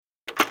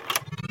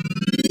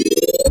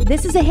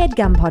This is a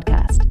HeadGum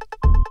podcast.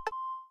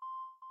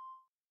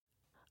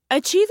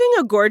 Achieving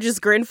a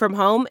gorgeous grin from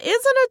home isn't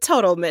a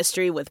total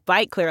mystery with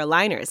Bite Clear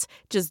aligners.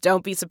 Just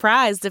don't be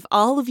surprised if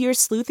all of your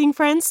sleuthing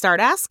friends start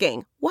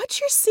asking, "What's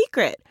your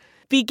secret?"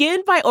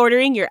 Begin by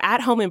ordering your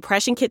at-home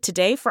impression kit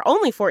today for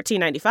only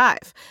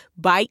 $14.95.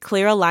 Bite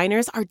Clear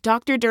aligners are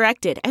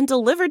doctor-directed and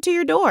delivered to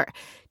your door.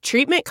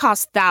 Treatment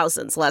costs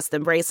thousands less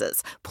than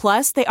braces.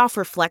 Plus, they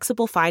offer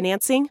flexible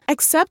financing,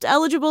 accept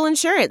eligible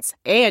insurance,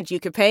 and you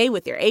can pay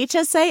with your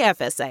HSA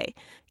FSA.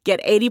 Get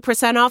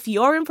 80% off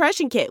your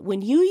impression kit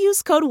when you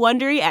use code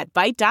WONDERY at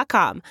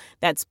Byte.com.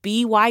 That's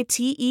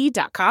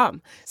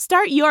BYTE.com.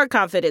 Start your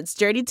confidence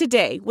journey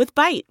today with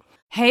Byte.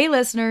 Hey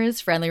listeners,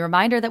 friendly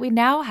reminder that we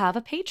now have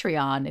a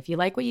Patreon. If you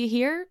like what you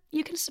hear,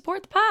 you can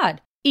support the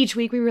pod. Each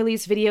week we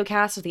release video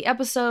casts of the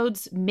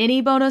episodes,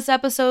 mini bonus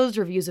episodes,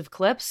 reviews of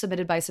clips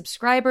submitted by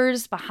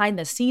subscribers, behind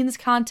the scenes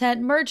content,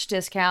 merch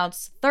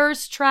discounts,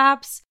 thirst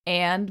traps,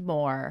 and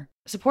more.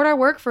 Support our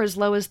work for as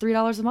low as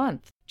 $3 a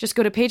month. Just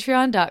go to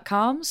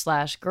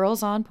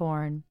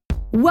patreon.com/girlsonporn.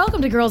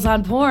 Welcome to Girls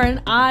on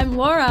Porn. I'm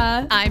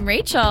Laura. I'm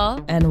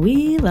Rachel. And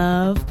we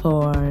love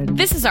porn.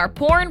 This is our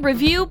porn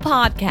review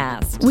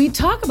podcast. We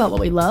talk about what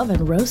we love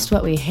and roast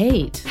what we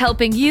hate.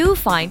 Helping you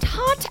find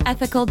hot,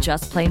 ethical,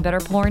 just plain better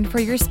porn for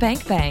your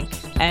spank bank.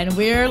 And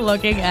we're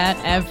looking at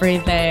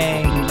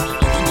everything.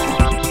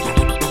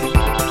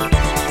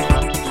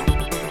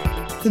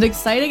 It's an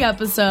exciting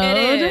episode.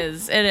 It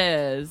is.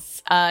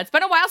 It's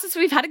been a while since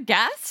we've had a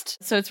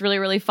guest, so it's really,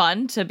 really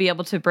fun to be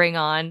able to bring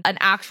on an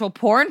actual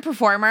porn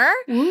performer.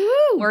 Woo!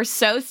 We're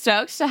so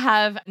stoked to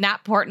have Nat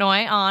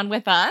Portnoy on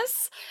with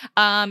us.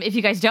 If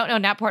you guys don't know,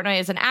 Nat Portnoy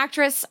is an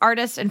actress,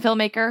 artist, and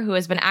filmmaker who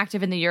has been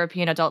active in the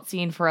European adult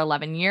scene for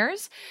 11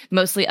 years,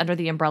 mostly under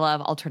the umbrella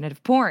of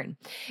alternative porn.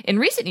 In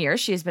recent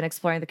years, she has been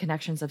exploring the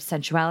connections of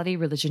sensuality,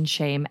 religion,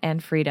 shame,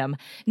 and freedom.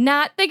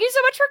 Nat, thank you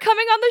so much for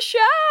coming on the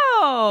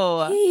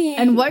show. Hey.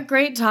 And what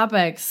great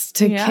topics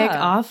to kick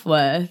off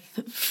with.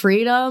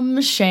 Freedom,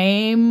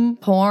 shame,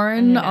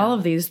 porn, all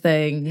of these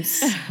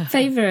things.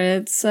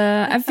 Favorites.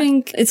 I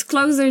think it's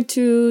closer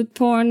to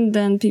porn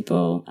than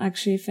people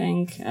actually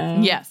think.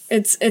 Yes.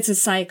 It's a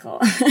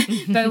cycle,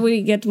 but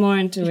we get more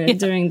into it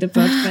during the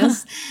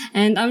podcast.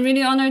 And I'm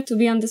really honored to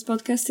be on this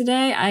podcast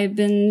today. I've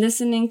been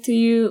listening to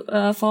you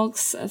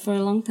folks for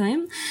a long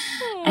time.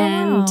 Aww.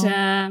 And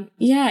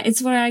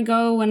it's where I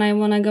go when I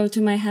want to go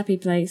to my happy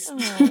place.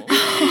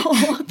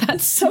 Oh,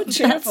 that's so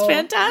cheerful.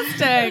 That's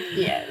fantastic.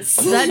 Yes.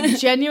 That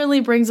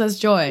genuinely brings us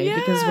joy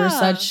because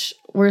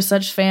we're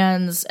such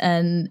fans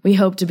and we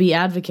hope to be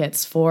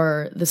advocates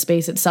for the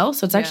space itself.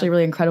 So it's actually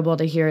really incredible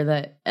to hear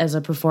that as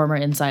a performer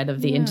inside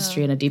of the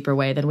industry in a deeper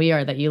way than we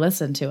are, that you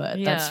listen to it.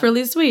 Yeah. That's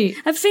really sweet.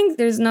 I think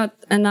there's not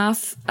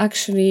enough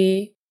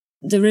actually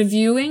the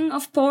reviewing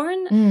of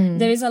porn.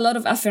 There is a lot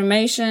of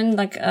affirmation,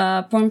 like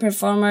porn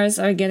performers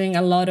are getting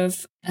a lot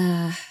of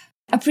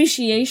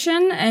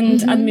appreciation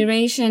and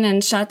admiration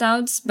and shout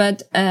outs,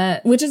 but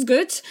which is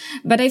good.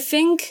 But I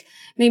think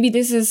maybe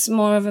this is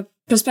more of a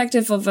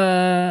perspective of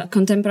a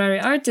contemporary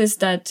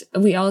artist that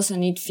we also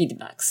need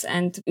feedbacks,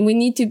 and we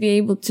need to be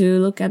able to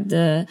look at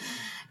the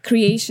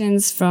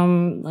creations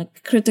from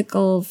like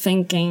critical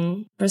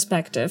thinking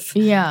perspective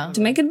to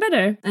make it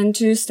better and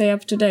to stay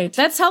up to date.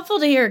 That's helpful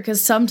to hear because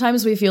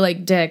sometimes we feel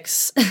like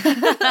dicks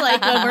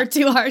like when we're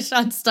too harsh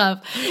on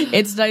stuff.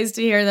 It's nice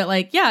to hear that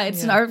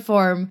it's an art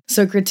form,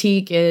 so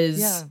critique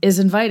is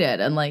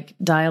invited, and like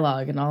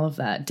dialogue and all of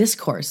that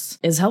discourse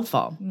is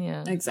helpful.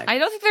 Exactly. I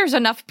don't think there's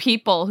enough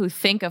people who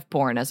think of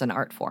porn as an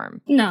art form.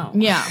 No.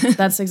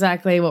 That's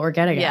exactly what we're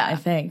getting at, I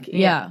think.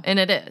 And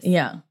it is.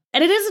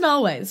 And it isn't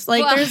always.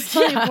 There's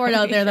plenty of porn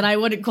out there that I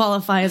wouldn't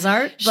qualify as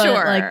art.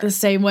 But the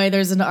same way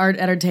there's an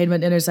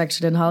art-entertainment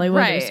intersection in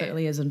Hollywood, there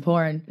certainly is in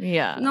porn.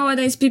 Yeah.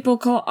 Nowadays, people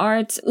call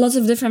art lots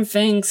of different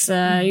things.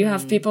 You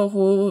have people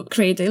who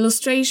create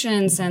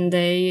illustrations and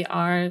they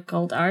are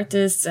called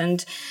artists.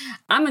 And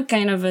I'm a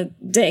kind of a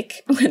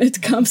dick when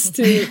it comes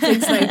to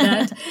things like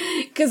that.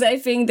 Because I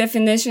think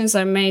definitions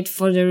are made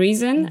for the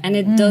reason. And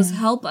it does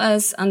help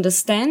us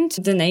understand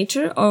the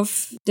nature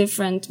of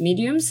different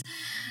mediums.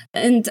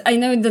 And I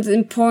know that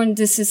in porn,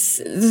 this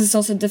is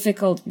also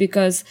difficult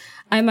because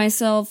I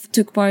myself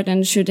took part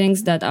in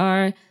shootings that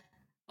are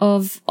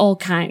of all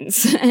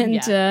kinds.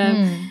 And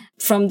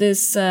from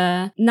this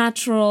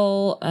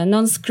natural,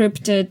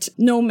 non-scripted,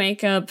 no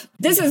makeup.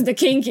 This is the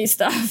kinky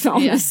stuff,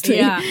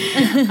 honestly.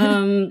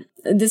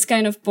 This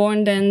kind of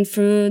porn then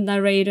through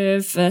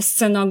narrative,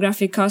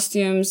 scenography,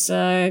 costumes,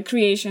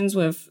 creations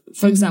with,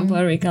 for example,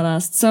 Erika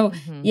Last. So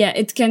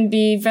it can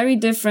be very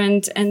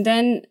different. And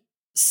then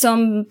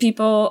some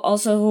people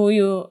also who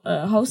you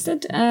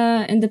hosted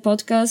in the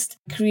podcast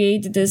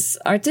create this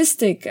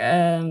artistic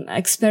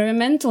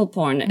experimental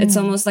porn. It's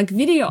almost like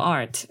video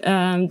art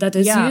that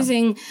is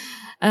using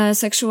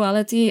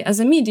sexuality as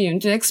a medium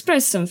to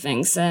express some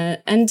things.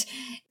 And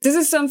this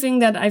is something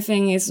that I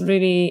think is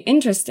really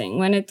interesting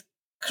when it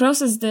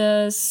crosses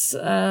the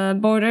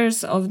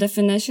borders of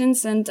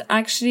definitions and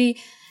actually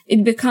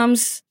it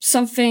becomes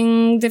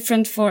something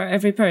different for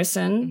every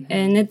person,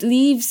 and it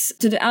leaves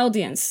to the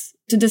audience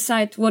to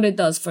decide what it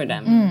does for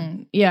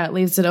them. Yeah, it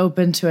leaves it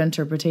open to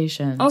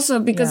interpretation. Also,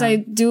 because I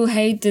do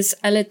hate this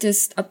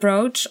elitist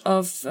approach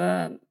of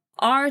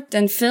art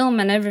and film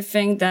and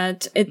everything,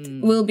 that it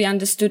will be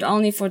understood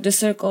only for the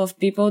circle of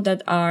people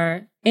that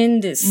are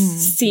in this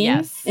scene.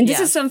 Yes, and this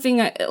is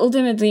something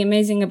ultimately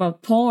amazing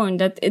about porn,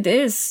 that it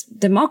is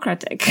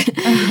democratic.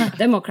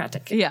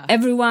 Democratic. Yeah.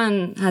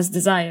 Everyone has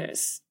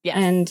desires. Yes.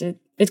 And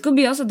it could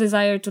be also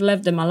desire to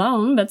leave them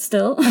alone, but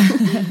still.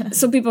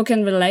 So people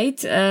can relate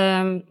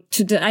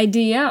to the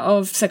idea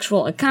of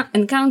sexual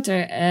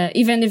encounter,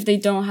 even if they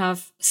don't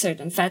have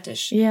certain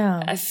fetish.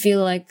 Yeah. I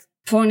feel like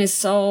porn is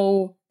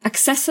so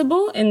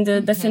accessible in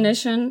the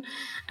definition.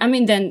 I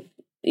mean, then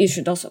you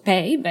should also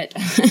pay, but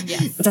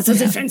that's a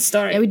different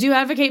story. Yeah, we do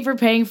advocate for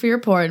paying for your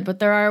porn, but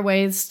there are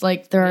ways,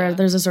 like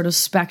there's a sort of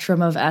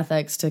spectrum of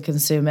ethics to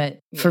consume it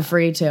for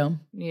free too.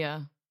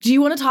 Yeah. Do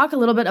you want to talk a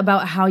little bit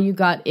about how you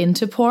got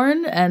into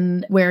porn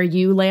and where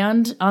you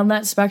land on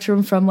that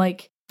spectrum from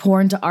like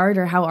porn to art,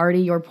 or how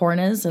arty your porn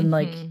is, and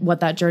like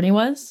what that journey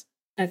was?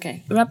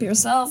 Okay, wrap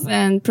yourself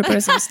and prepare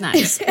some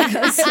snacks,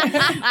 because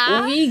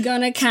we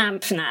gonna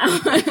camp now.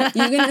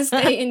 You're gonna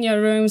stay in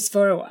your rooms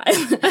for a while.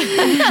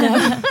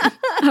 No,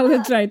 I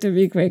will try to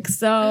be quick.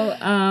 So,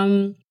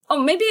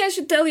 maybe I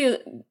should tell you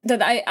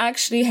that I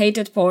actually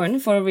hated porn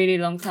for a really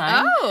long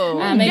time.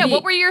 Yeah.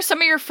 What were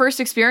some of your first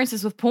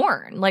experiences with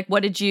porn? Like,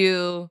 what did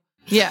you?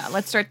 Yeah,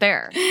 let's start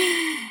there.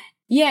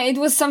 Yeah, it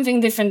was something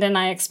different than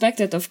I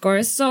expected, of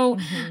course. So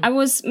I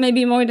was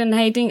maybe more than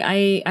hating.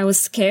 I was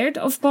scared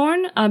of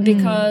porn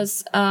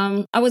because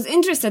I was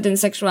interested in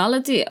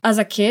sexuality. As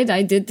a kid,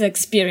 I did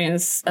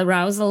experience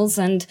arousals,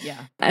 and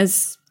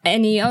as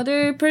any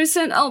other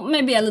person,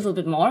 maybe a little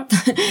bit more.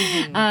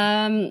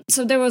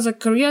 So there was a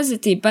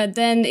curiosity, but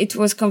then it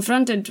was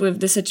confronted with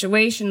the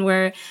situation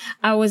where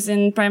I was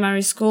in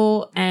primary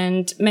school,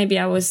 and maybe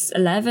I was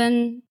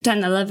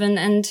 10, 11,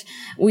 and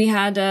we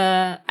had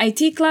a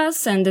IT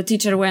class, and the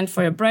teacher went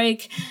for a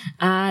break.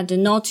 The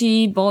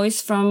naughty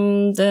boys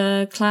from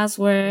the class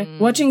were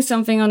watching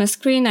something on a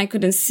screen I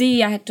couldn't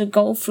see. I had to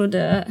go through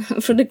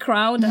the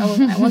crowd.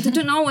 I wanted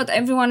to know what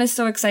everyone is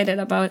so excited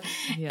about.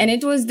 Yeah. And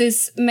it was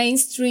this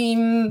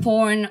mainstream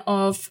porn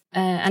of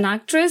an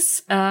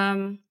actress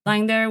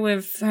lying there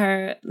with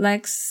her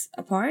legs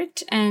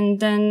apart, and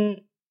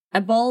then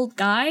a bald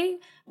guy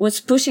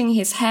was pushing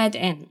his head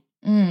in.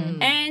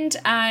 And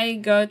I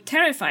got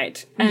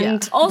terrified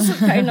and also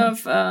kind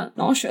of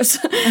nauseous.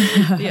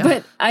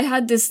 But I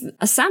had this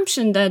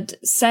assumption that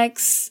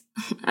sex,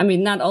 I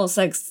mean, not all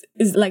sex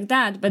is like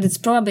that, but it's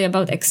probably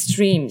about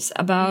extremes,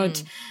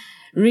 about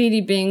really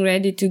being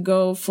ready to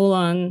go full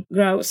on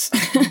gross.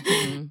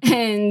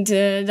 And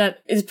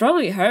that it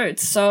probably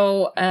hurts.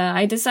 So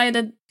I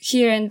decided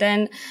here and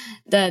then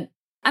that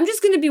I'm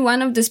just going to be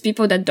one of those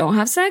people that don't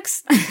have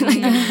sex.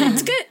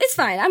 It's good. It's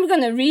fine. I'm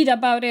going to read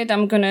about it.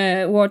 I'm going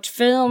to watch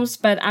films,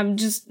 but I'm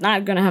just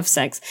not going to have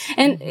sex.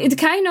 And it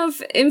kind of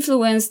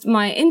influenced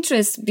my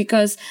interest,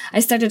 because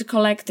I started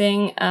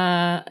collecting,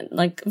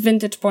 like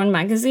vintage porn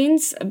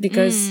magazines,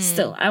 because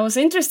still I was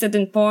interested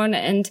in porn,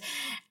 and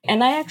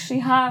I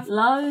actually have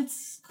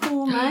loads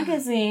cool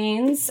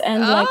magazines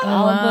and like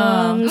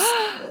albums.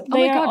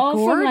 They are all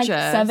gorgeous.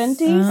 From like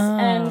 70s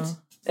and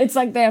it's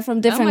like they're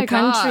from different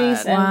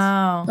countries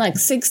and like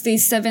 60s,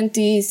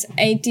 70s,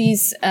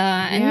 80s,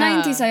 and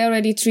 90s I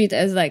already treat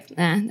as like,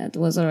 that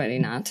was already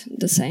not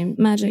the same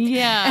magic.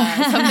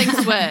 Yeah,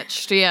 something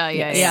switched.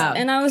 Yeah.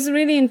 And I was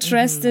really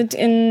interested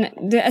in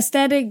the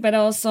aesthetic, but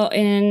also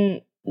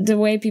in the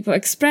way people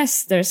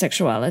express their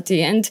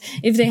sexuality. And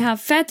if they have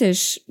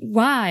fetish,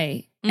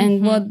 why?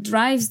 And what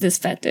drives this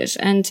fetish?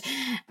 And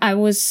I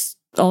was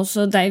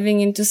also diving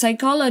into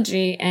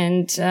psychology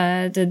and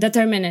the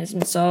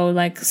determinism. So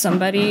like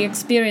somebody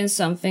experienced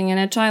something in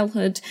a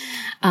childhood,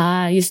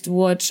 used to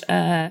watch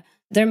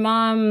their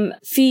mom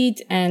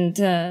feet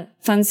and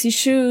fancy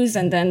shoes,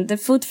 and then the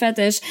foot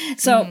fetish.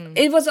 So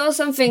it was all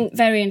something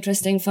very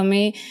interesting for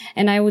me.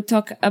 And I would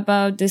talk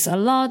about this a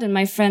lot, and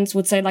my friends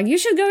would say like, you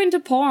should go into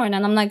porn.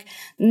 And I'm like,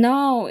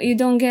 no, you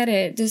don't get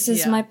it. This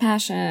is my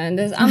passion.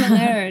 I'm a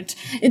nerd.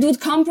 It would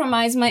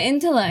compromise my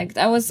intellect.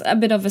 I was a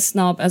bit of a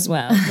snob as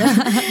well.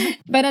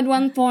 But at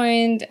one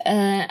point,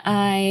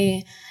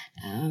 I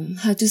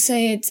how to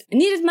say it,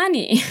 needed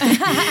money.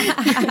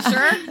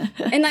 Sure.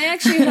 And I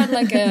actually had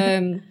like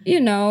a,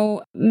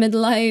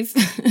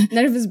 midlife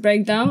nervous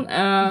breakdown.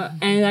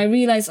 And I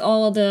realized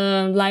all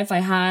the life I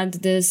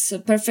had, this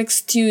perfect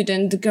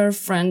student,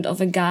 girlfriend of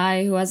a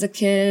guy who has a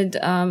kid,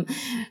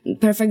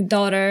 perfect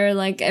daughter,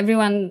 like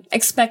everyone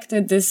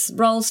expected these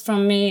roles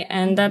from me,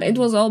 and that it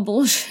was all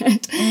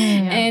bullshit.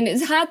 And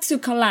it had to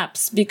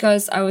collapse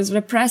because I was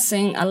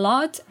repressing a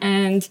lot,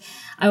 and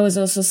I was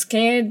also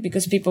scared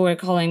because people were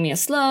calling me a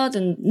slut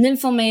and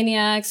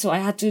nymphomaniac. So I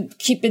had to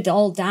keep it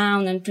all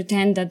down and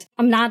pretend that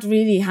I'm not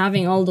really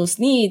having all those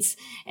needs,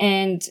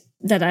 and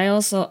that I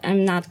also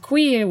am not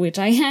queer, which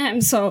I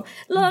am. So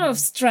a lot of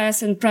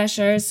stress and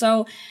pressure.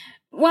 So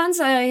once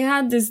I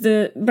had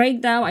the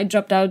breakdown, I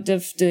dropped out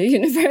of the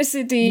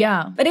university.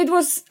 Yeah. But it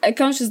was a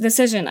conscious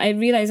decision. I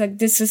realized like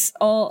this is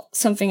all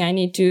something I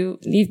need to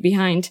leave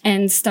behind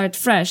and start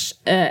fresh.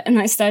 And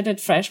I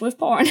started fresh with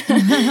porn.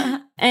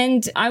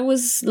 And I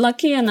was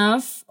lucky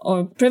enough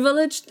or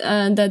privileged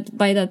that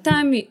by that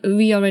time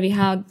we already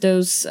had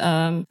those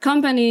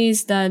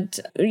companies that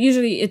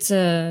usually it's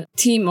a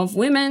team of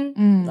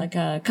women, like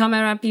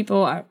camera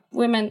people are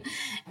women,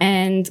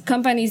 and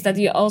companies that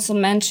you also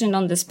mentioned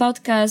on this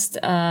podcast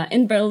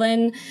in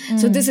Berlin.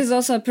 So this is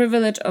also a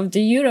privilege of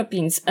the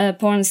European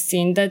porn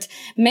scene, that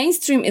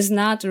mainstream is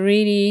not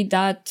really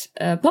that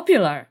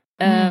popular.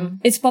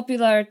 It's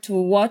popular to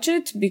watch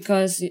it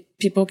because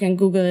people can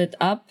Google it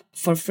up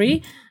for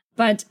free.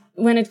 But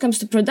when it comes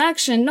to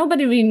production,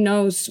 nobody really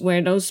knows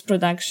where those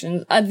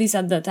productions, at least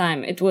at the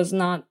time, it was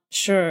not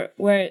sure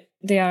where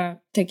they are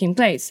taking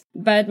place.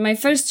 But my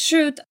first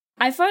shoot,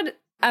 I thought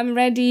I'm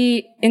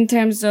ready in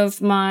terms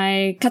of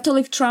my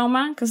Catholic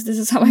trauma, because this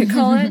is how I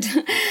call it.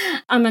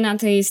 I'm an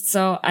atheist,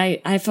 so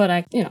I thought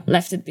I,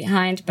 left it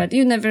behind, but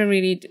you never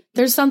really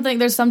There's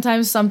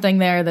sometimes something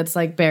there that's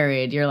like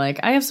buried. You're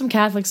like, I have some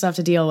Catholic stuff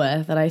to deal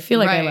with and I feel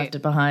like I left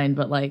it behind,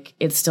 but like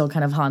it's still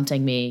kind of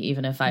haunting me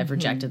even if I've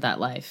rejected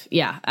that life.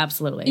 Yeah,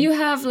 absolutely. You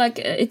have like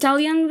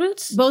Italian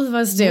roots? Both of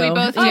us do. We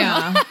both,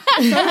 yeah.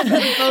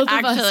 Both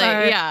of us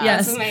are. Yeah.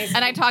 Yes. That's amazing.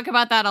 And I talk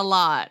about that a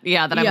lot.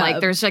 Yeah. That I'm like,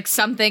 there's like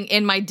something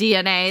in my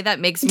DNA that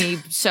makes me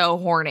so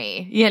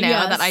horny,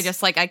 that I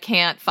just like, I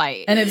can't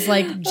fight. And it's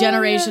like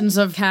generations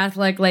of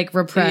Catholic, like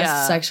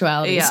repressed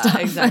sexuality stuff.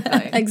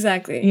 Exactly.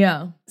 Exactly.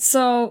 Yeah.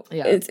 So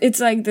it's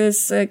like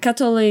this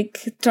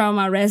Catholic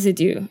trauma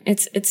residue.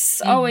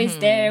 It's always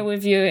there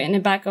with you in the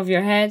back of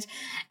your head.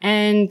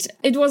 And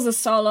it was a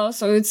solo,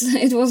 so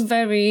it was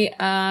very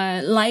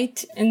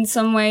light in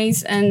some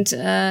ways. And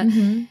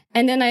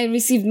then I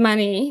received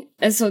money.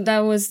 So that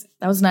was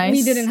nice.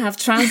 We didn't have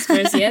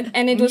transfers yet.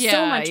 And it was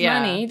so much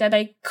money that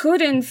I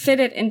couldn't fit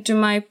it into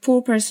my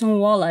poor personal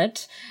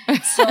wallet.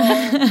 So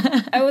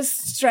I was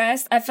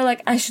stressed. I felt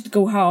like I should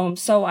go home.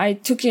 So I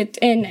took it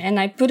in and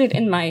I put it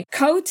in my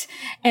coat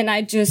and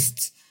I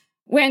just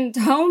went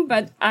home,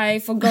 but I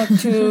forgot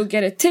to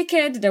get a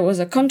ticket. There was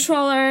a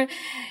controller.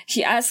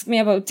 He asked me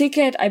about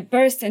ticket. I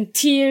burst in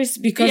tears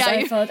because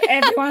I thought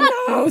everyone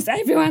knows.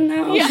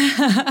 Yeah.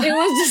 It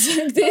was just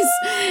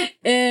like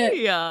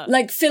this,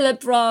 like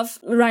Philip Roth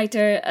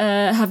writer,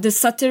 have this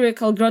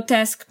satirical,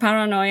 grotesque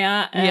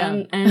paranoia.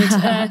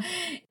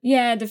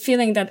 The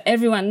feeling that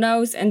everyone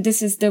knows and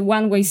this is the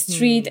one-way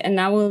street and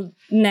I will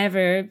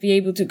never be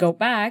able to go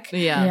back.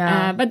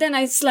 But then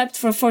I slept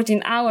for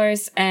 14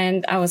 hours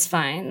and I was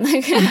fine.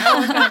 Like I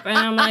woke up and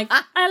I'm like,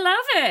 I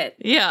love it.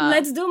 Yeah.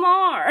 Let's do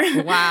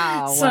more.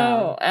 Wow. So,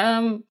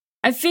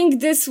 I think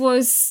this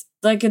was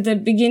like at the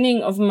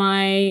beginning of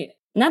my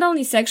not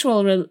only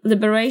sexual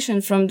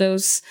liberation from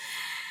those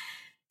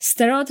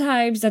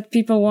stereotypes that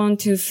people want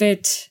to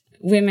fit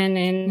women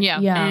in.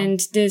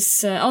 And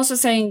this, also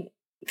saying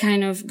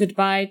kind of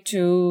goodbye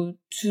to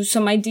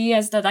some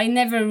ideas that I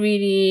never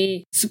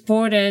really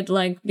supported,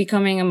 like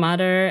becoming a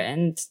mother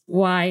and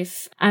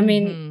wife. I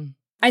mean,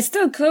 I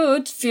still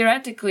could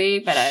theoretically,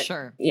 but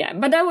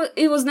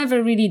it was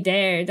never really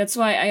there. That's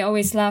why I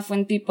always laugh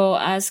when people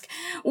ask,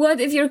 what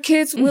if your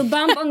kids will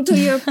bump onto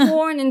your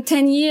porn in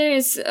 10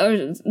 years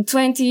or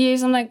 20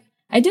 years? I'm like,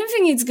 I don't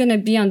think it's going to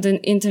be on the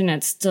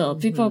internet still.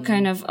 People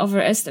kind of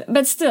overestimate,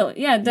 but still,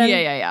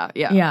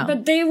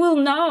 But they will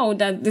know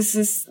that this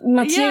is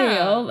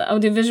material,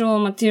 audiovisual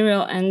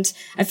material. And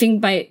I think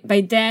by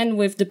then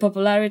with the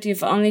popularity of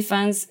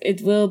OnlyFans,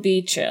 it will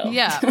be chill.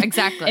 Yeah,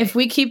 exactly. If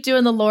we keep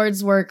doing the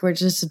Lord's work,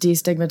 which is to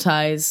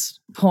destigmatize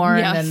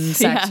porn and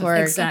sex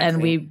work,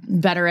 and we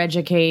better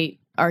educate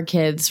our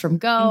kids from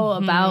go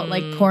about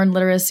like porn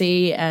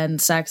literacy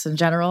and sex in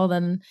general,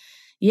 then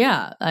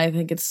I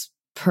think it's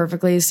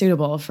perfectly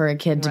suitable for a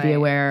kid to be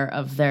aware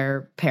of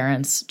their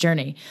parents'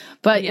 journey.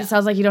 But it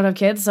sounds like you don't have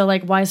kids, so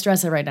like why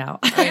stress it right now?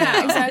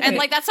 Yeah, exactly. And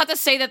like that's not to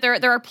say that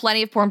there are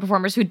plenty of porn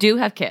performers who do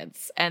have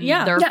kids and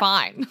they're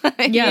fine.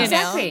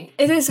 Exactly.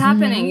 It is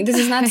happening. This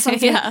is not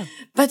something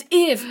but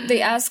if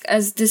they ask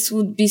us, this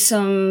would be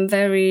some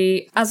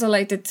very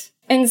isolated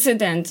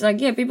incident. Like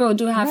people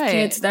do have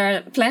kids. There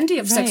are plenty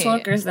of sex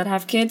workers that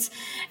have kids,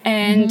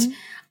 and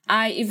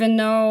I even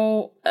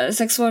know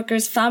sex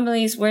workers'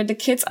 families where the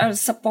kids are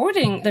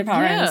supporting their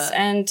parents.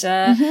 And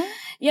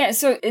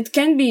so it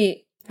can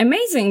be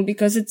amazing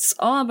because it's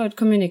all about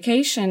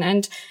communication.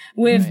 And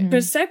with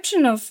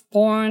perception of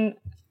porn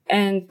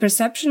and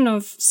perception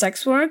of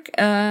sex work,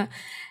 the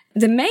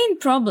main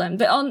problem,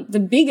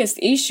 the biggest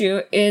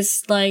issue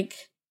is like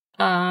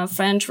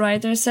French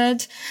writer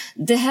said,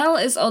 the hell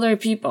is other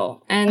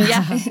people. And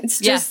it's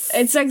just,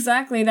 it's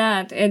exactly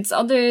that. It's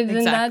other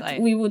than that,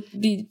 we would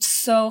be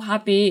so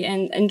happy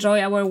and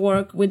enjoy our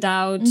work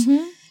without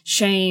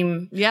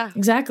shame. Yeah,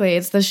 exactly.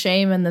 It's the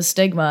shame and the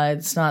stigma.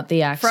 It's not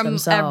the acts from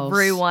themselves.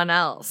 Everyone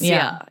else.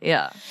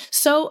 Yeah.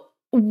 So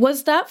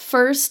was that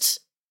first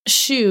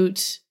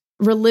shoot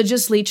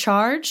religiously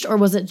charged, or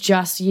was it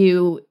just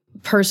you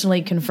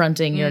personally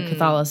confronting your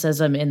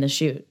Catholicism in the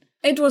shoot?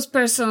 It was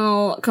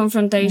personal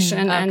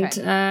confrontation. And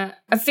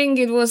I think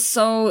it was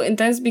so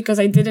intense because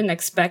I didn't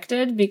expect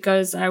it,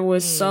 because I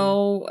was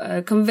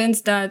so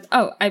convinced that,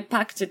 I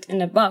packed it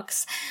in a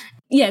box.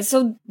 Yeah.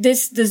 So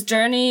this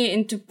journey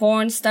into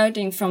porn,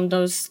 starting from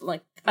those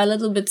like a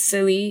little bit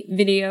silly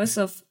videos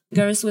of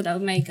girls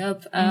without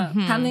makeup,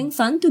 having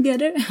fun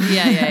together.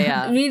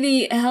 Yeah.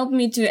 really helped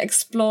me to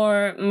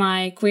explore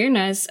my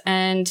queerness.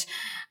 And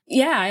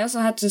yeah, I also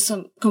had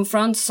to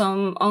confront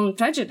some own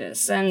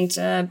prejudice and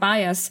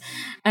bias.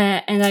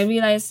 And I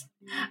realized,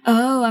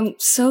 I'm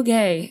so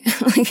gay.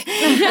 Like,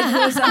 it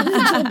was a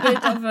little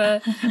bit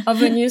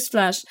of a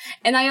newsflash.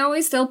 And I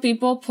always tell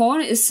people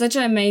porn is such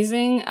an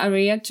amazing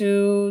area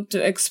to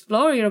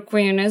explore your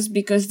queerness,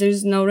 because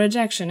there's no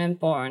rejection in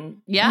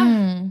porn.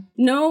 Yeah.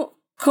 No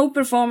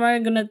co-performer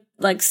gonna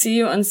like see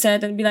you on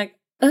set and be like,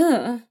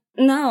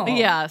 no.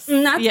 Yes.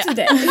 Not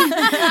today.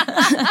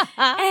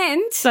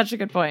 And such a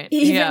good point.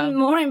 Even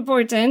more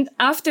important,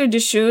 after the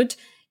shoot,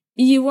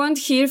 you won't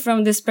hear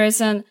from this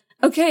person,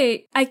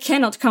 okay, I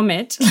cannot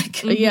commit.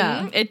 Like,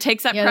 it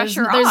takes that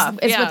pressure off.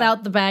 It's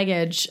without the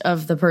baggage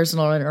of the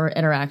personal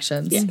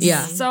interactions. Yes.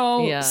 Yeah.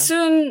 So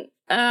soon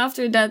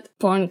after that,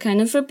 porn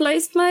kind of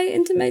replaced my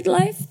intimate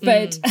life.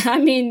 But I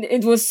mean,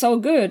 it was so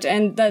good,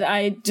 and that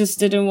I just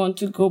didn't want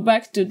to go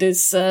back to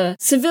this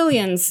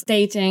civilians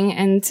dating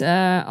and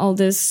all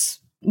this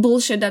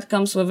bullshit that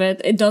comes with it.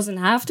 It doesn't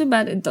have to,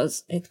 but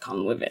it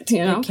come with it,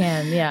 you know? It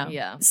can,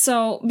 yeah.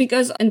 So,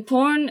 because in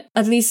porn,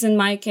 at least in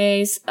my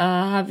case,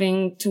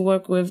 having to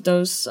work with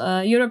those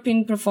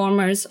European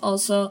performers,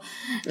 also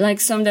like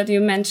some that you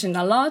mentioned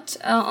a lot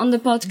on the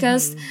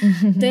podcast,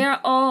 they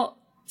are all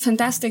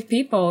fantastic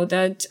people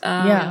that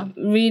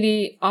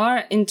really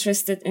are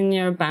interested in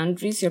your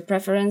boundaries, your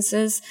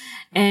preferences.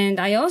 And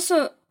I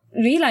also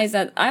realized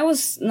that I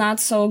was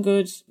not so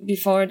good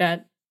before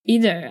that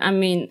either. I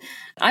mean,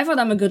 I thought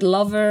I'm a good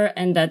lover,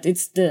 and that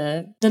it's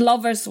the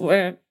lovers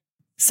were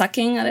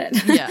sucking at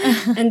it. Yeah.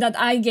 And that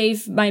I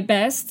gave my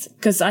best,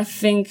 because I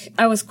think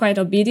I was quite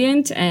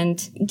obedient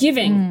and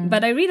giving.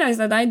 But I realized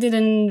that I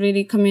didn't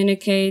really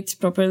communicate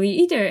properly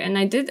either. And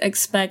I did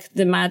expect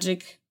the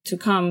magic to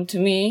come to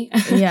me.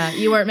 Yeah,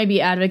 you weren't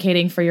maybe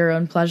advocating for your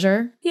own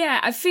pleasure? Yeah,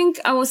 I think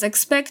I was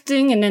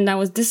expecting, and then I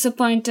was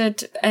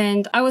disappointed,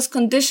 and I was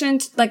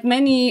conditioned like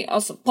many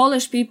also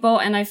Polish people,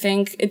 and I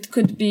think it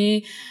could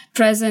be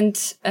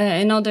present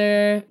in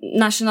other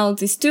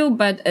nationalities too,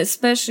 but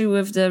especially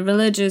with the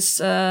religious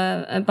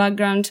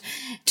background,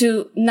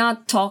 to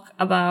not talk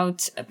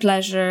about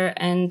pleasure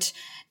and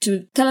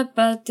to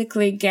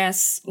telepathically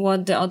guess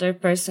what the other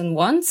person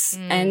wants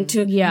and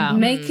to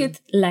make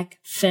it like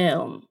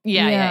film.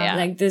 Yeah.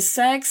 Like the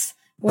sex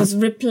was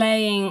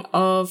replaying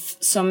of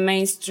some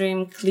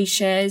mainstream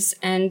cliches,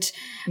 and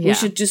we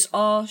should just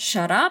all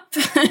shut up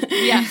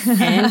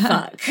and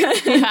fuck.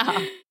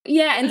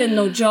 Yeah, and then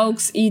no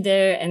jokes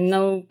either, and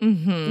no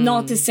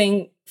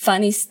noticing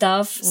funny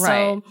stuff.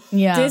 Right. So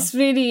this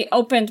really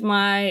opened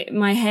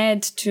my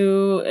head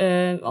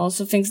to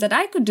also things that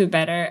I could do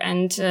better.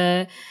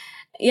 And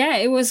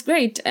it was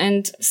great,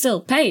 and still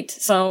paid.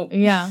 So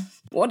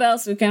what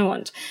else we can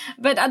want?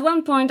 But at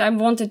one point I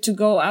wanted to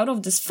go out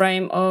of this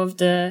frame of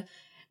the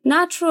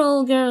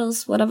natural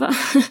girls, whatever,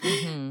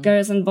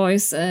 girls and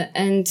boys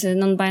and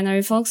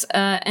non-binary folks,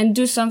 and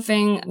do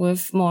something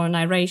with more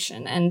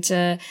narration.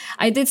 And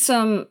I did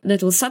some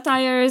little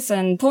satires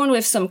and porn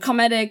with some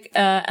comedic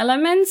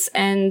elements,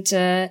 and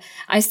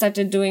I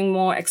started doing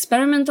more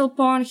experimental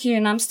porn here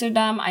in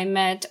Amsterdam. I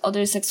met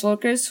other sex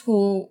workers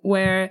who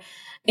were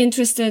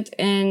interested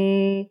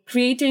in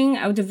creating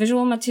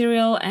audiovisual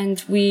material,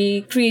 and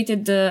we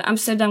created the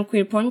Amsterdam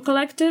Queer Porn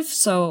Collective.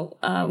 So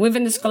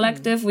within this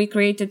collective, we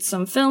created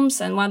some films,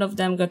 and one of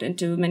them got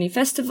into many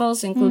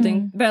festivals,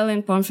 including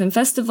Berlin Porn Film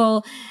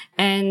Festival.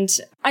 And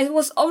I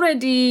was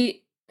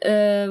already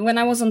when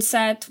I was on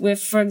set with,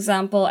 for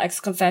example, X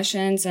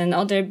Confessions and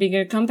other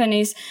bigger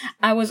companies,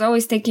 I was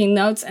always taking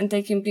notes and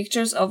taking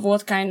pictures of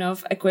what kind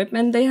of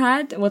equipment they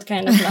had, what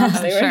kind of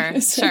labs they were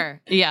using.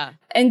 Sure. Yeah.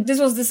 And this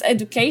was this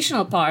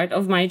educational part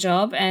of my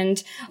job.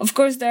 And of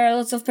course, there are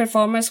lots of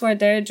performers who are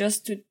there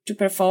just to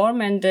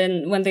perform. And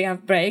then when they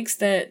have breaks,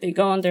 they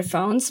go on their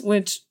phones,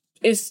 which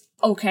is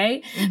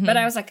okay. But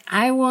I was like,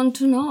 I want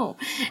to know.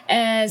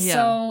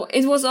 So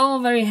it was all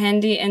very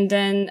handy. And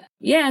then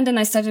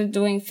I started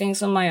doing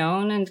things on my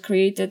own and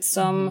created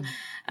some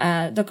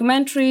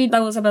documentary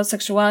that was about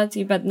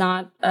sexuality, but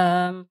not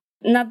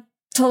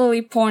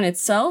totally porn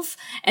itself.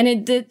 And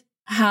it did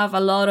have a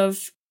lot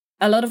of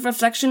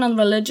reflection on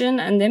religion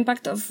and the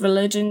impact of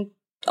religion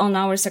on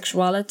our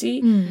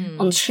sexuality,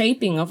 on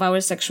shaping of our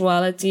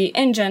sexuality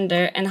and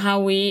gender, and how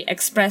we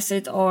express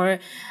it, or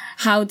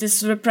how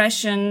this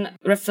repression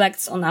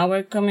reflects on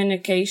our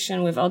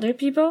communication with other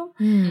people.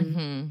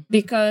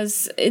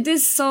 Because it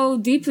is so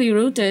deeply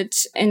rooted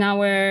in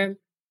our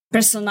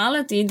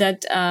personality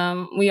that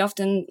we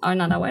often are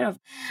not aware of.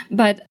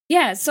 But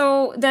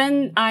so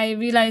then I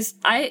realized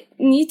I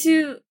need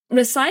to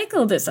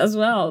recycle this as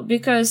well,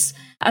 because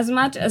as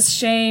much as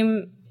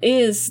shame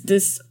is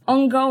this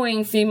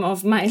ongoing theme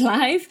of my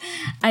life,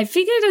 I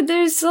figured that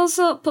there's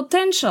also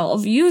potential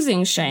of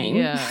using shame.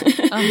 Yeah.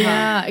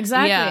 Yeah,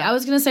 exactly. Yeah. I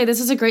was going to say this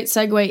is a great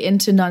segue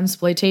into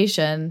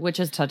Nunsploitation, Which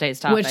is today's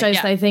topic. which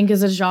I think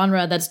is a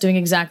genre that's doing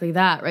exactly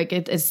that, right?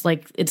 It's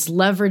like it's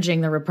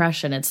leveraging the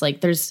repression. It's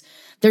like there's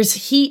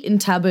heat and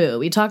taboo.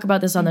 We talk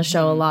about this on the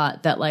show a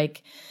lot, that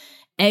like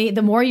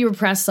the more you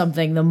repress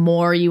something, the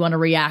more you want to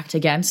react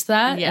against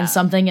that. Yeah. And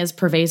something as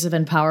pervasive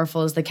and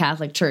powerful as the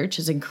Catholic Church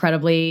is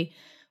incredibly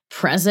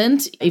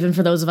present, even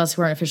for those of us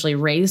who aren't officially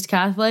raised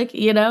Catholic,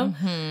 you know?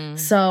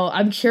 So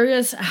I'm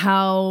curious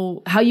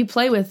how you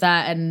play with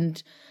that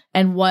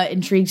and what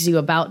intrigues you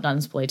about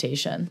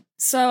Nunsploitation.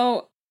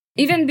 So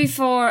even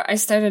before I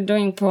started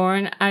doing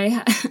porn,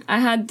 I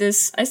had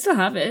this, I still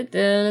have it,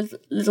 a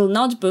little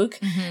notebook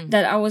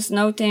that I was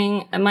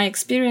noting my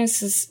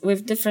experiences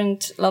with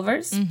different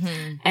lovers,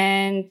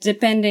 and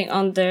depending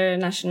on their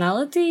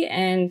nationality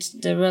and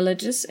the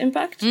religious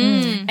impact.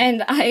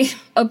 And I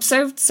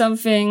observed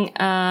something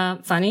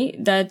funny,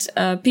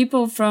 that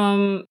people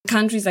from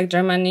countries like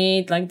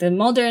Germany, like the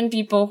modern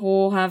people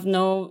who have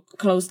no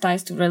close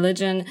ties to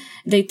religion,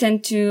 they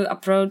tend to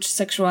approach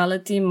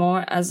sexuality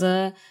more as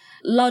a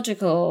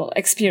logical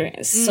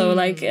experience. So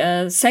like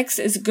sex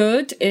is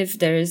good if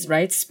there is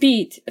right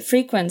speed,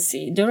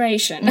 frequency,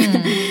 duration,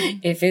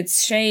 if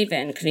it's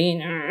shaven,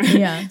 clean.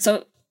 Yeah.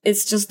 So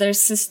it's just their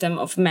system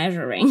of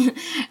measuring.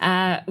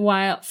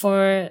 While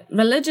for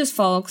religious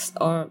folks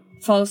or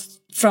folks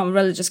from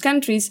religious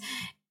countries,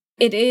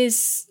 it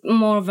is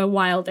more of a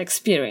wild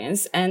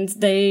experience, and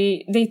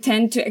they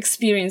tend to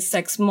experience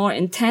sex more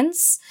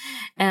intense,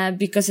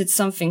 because it's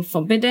something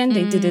forbidden.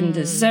 They didn't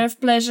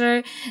deserve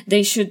pleasure.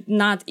 They should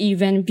not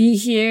even be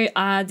here.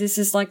 This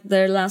is like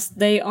their last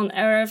day on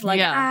earth.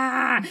 Like,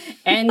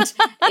 and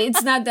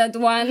it's not that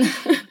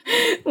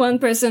one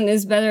person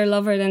is better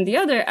lover than the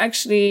other.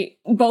 Actually,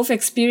 both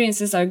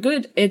experiences are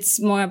good.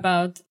 It's more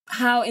about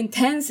how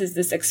intense is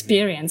this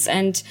experience.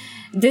 And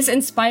this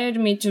inspired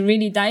me to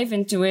really dive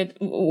into it.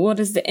 What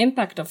is the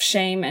impact of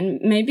shame?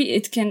 And maybe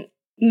it can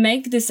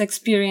make this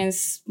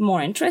experience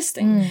more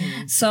interesting.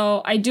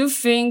 So I do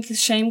think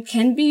shame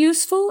can be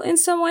useful in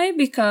some way,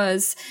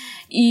 because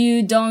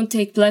you don't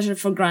take pleasure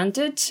for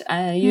granted.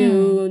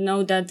 You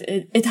know that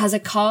it has a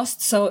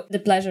cost, so the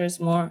pleasure is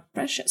more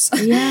precious.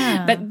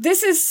 Yeah. But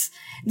this is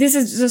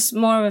just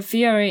more of a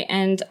theory,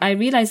 and I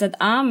realize that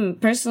I'm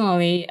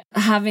personally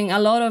having a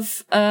lot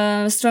of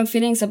strong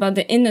feelings about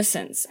the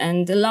innocence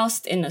and the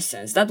lost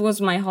innocence. That was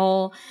my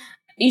whole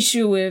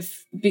issue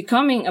with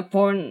becoming a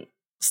porn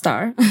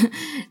star,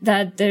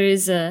 that there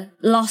is a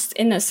lost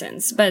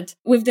innocence. But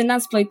with the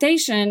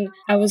Nunsploitation,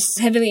 I was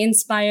heavily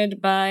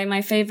inspired by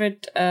my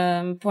favorite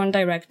porn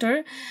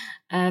director,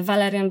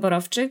 Walerian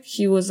Borowczyk.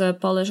 He was a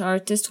Polish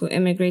artist who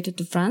immigrated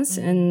to France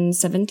in the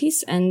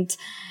 70s, and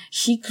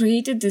he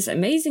created these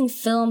amazing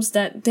films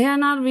that they are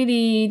not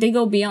really, they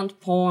go beyond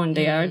porn.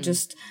 They are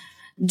just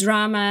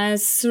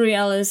dramas,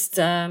 surrealist,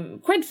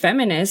 quite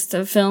feminist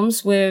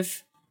films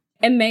with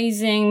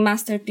amazing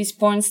masterpiece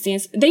porn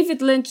scenes.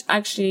 David Lynch,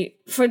 actually,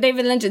 for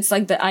David Lynch, it's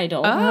like the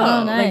idol.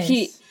 Oh, nice.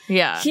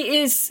 Like he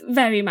is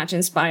very much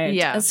inspired.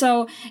 Yeah.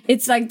 So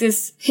it's like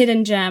this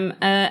hidden gem.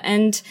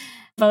 And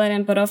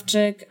Walerian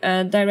Borowczyk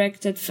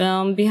directed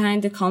film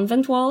Behind the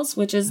Convent Walls,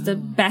 which is the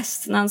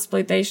best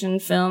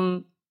Nunsploitation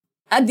film,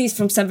 at least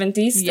from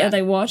 70s that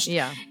I watched.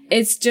 Yeah.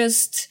 It's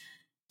just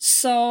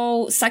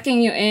so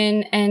sucking you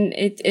in, and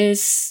it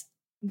is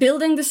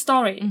building the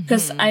story,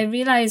 because I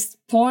realized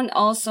porn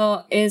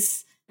also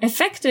is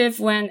effective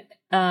when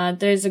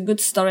there's a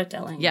good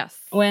storytelling. Yes.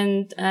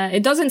 When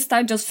it doesn't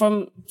start just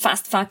from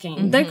fast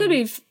fucking. There could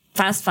be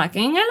fast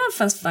fucking. I love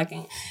fast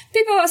fucking.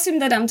 People assume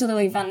that I'm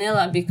totally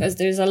vanilla because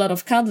there's a lot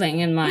of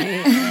cuddling in my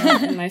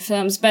in my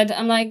films, but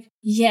I'm like,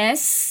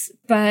 yes,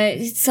 but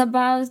it's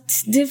about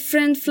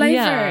different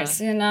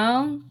flavors, you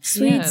know,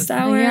 sweet,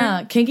 sour.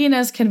 Yeah,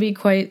 kinkiness can be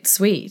quite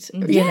sweet.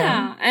 You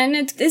know? And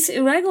it is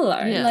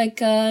irregular. Yeah. Like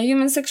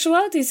human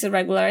sexuality is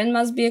irregular and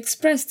must be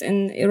expressed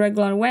in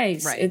irregular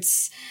ways. Right.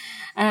 It's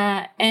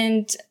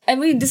and I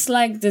really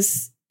dislike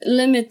this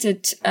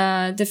limited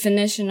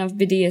definition of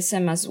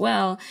BDSM as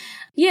well.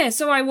 Yeah,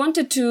 so I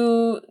wanted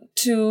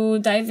to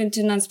dive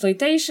into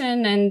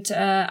Nunsploitation, and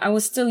I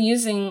was still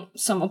using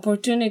some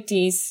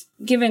opportunities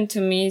given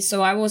to me.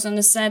 So I was on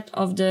the set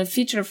of the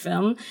feature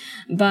film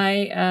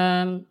by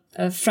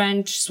a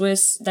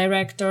French-Swiss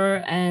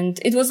director, and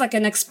it was like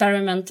an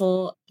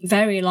experimental,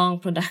 very long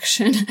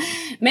production,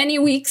 many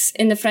weeks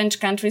in the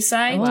French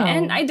countryside. Wow.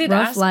 And I did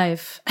rough ask,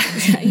 life.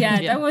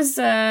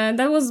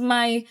 that was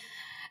my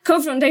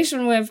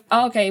confrontation with,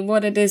 okay,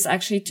 what it is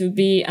actually to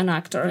be an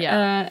actor.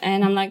 Yeah.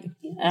 And I'm like,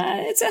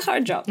 it's a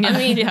hard job. I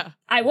mean,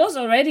 I was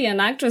already an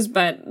actress,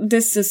 but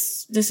this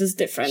is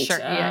different.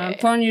 Sure.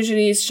 Porn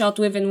usually is shot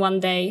within one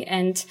day,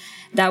 and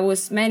that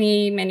was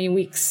many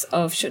weeks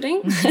of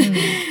shooting.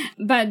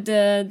 But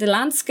the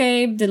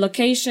landscape, the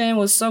location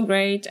was so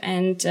great,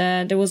 and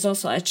there was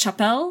also a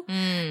chapel,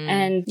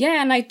 and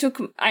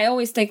I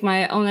always take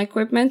my own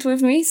equipment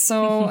with me,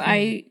 so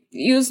I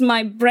use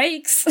my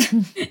breaks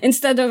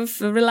instead of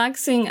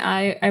relaxing.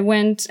 I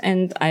went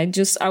and I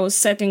was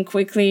setting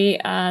quickly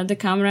the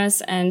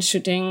cameras and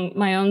shooting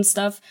my own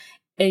stuff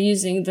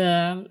using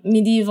the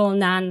medieval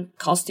nun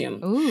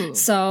costume. Ooh.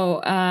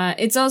 So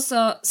it's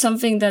also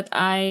something that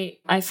I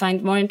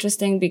find more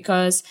interesting,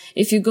 because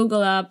if you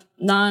Google up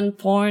nun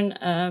porn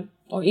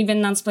or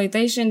even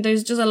Nunsploitation,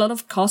 there's just a lot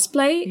of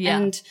cosplay.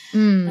 And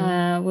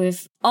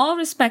with all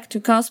respect to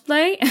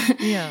cosplay,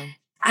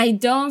 I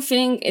don't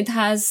think it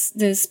has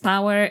this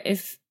power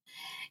if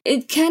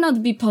it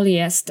cannot be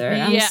polyester.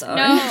 I'm sorry.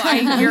 No,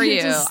 I hear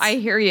you. I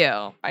hear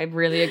you. I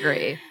really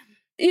agree.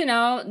 You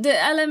know, the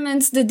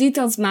elements, the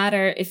details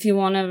matter if you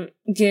want to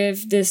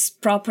give this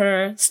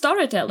proper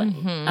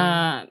storytelling.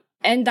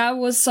 And that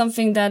was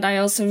something that I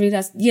also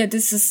realized,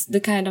 this is the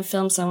kind of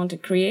films I want to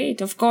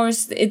create. Of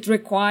course, it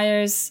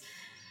requires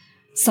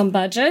some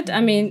budget. I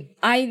mean,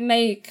 I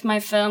make my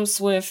films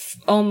with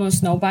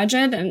almost no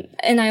budget,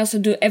 and I also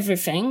do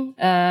everything.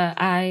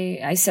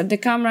 I set the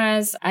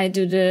cameras, I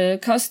do the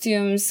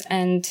costumes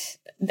and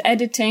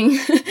editing,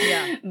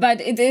 but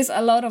it is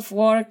a lot of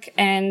work,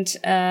 and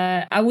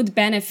I would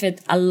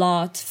benefit a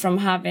lot from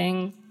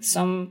having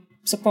some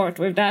support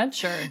with that.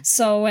 Sure.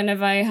 So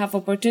whenever I have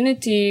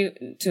opportunity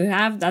to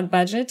have that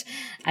budget,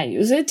 I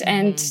use it,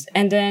 and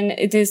then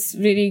it is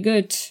really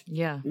good.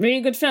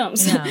 Really good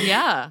films.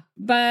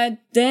 But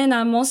then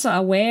I'm also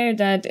aware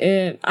that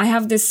I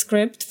have this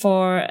script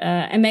for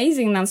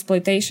amazing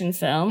Nunsploitation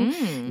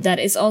film that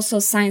is also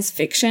science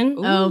fiction.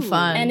 Oh,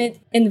 fun. And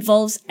it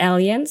involves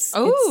aliens.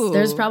 Oh,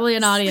 there's probably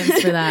an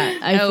audience for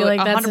that. I feel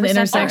like that's an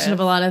intersection of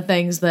a lot of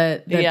things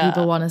that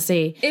people want to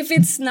see. If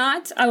it's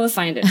not, I will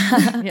find it.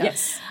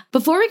 Yes.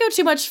 Before we go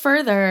too much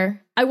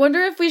further, I wonder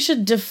if we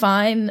should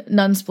define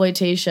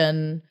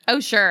Nunsploitation.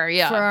 Oh, sure.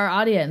 Yeah. For our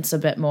audience a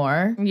bit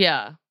more.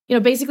 Yeah. You know,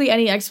 basically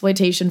any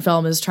exploitation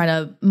film is trying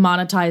to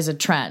monetize a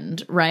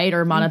trend, right?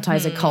 Or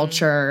monetize a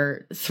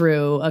culture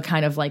through a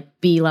kind of like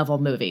B-level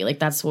movie. Like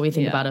that's what we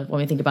think about it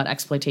when we think about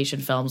exploitation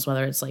films,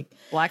 whether it's like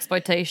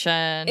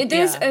blaxploitation. It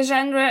is a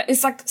genre,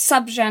 it's like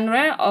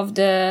subgenre of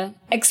the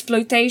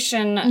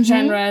exploitation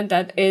genre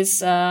that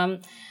is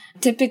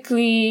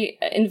typically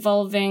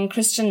involving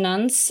Christian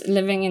nuns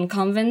living in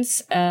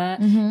convents,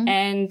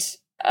 and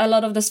a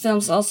lot of these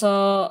films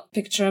also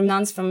picture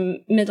nuns from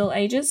Middle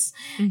Ages.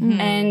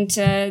 And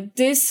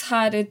this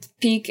had its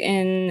peak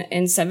in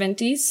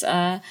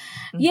 70s.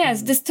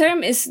 Yes, this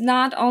term is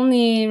not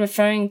only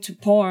referring to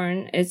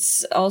porn,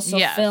 it's also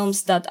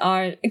films that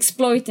are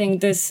exploiting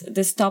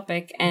this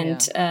topic.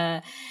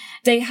 And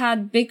they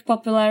had big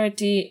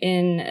popularity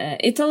in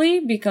Italy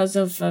because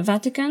of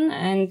Vatican,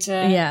 and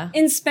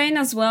in Spain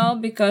as well,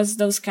 because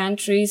those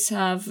countries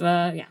have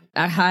a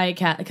high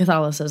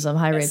Catholicism,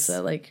 high rates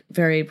of like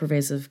very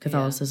pervasive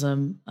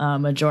Catholicism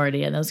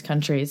majority in those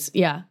countries.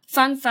 Yeah.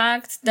 Fun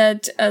fact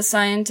that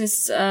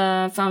scientists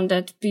found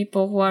that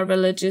people who are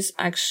religious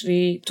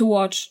actually to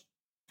watch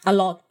a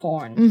lot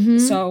porn.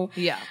 So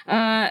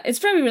it's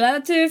probably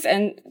relative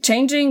and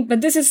changing, but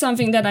this is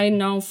something that I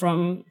know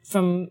from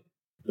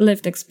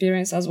lived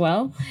experience as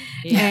well.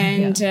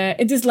 And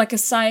it is like a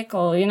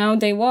cycle, you know,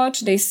 they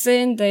watch, they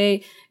sin,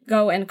 they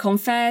go and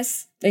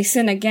confess, they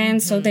sin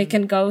again so they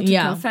can go to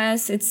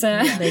confess. It's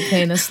they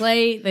clean the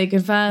slate, they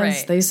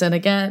confess, they sin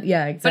again.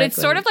 Yeah, exactly. But it's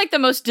sort of like the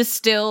most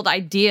distilled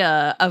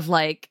idea of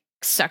like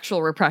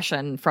sexual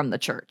repression from the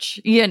church,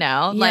 you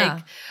know?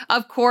 Like,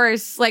 of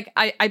course, like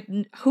I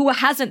who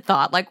hasn't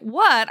thought, like,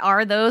 what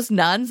are those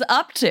nuns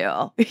up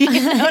to? You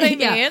know what I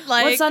mean?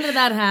 Like, what's under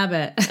that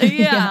habit?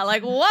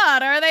 Like,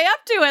 what are they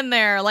up to in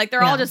there? Like,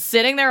 they're all just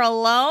sitting there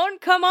alone?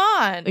 Come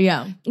on.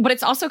 Yeah. But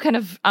it's also kind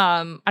of,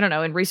 I don't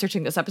know, in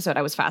researching this episode,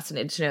 I was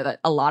fascinated to know that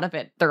a lot of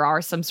it, there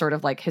are some sort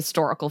of like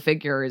historical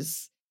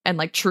figures and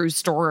like true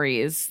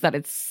stories that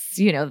it's,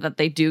 you know, that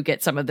they do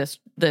get some of this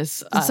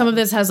some of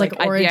this has like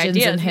origins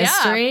in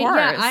history.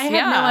 I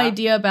had no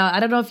idea about,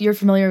 I don't know if you're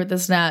familiar with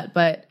this, Nat,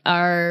 but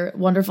our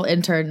wonderful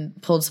intern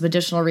pulled some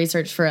additional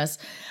research for us.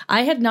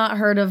 I had not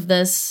heard of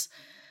this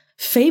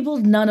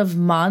fabled nun of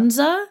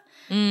Monza.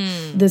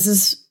 This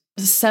is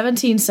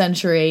 17th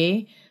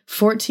century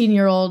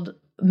 14-year-old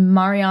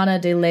Mariana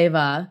de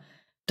Leyva,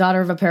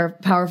 daughter of a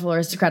powerful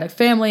aristocratic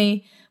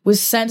family, was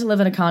sent to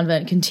live in a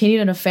convent, continued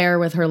an affair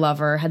with her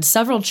lover, had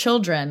several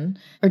children,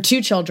 or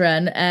 2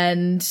 children,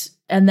 and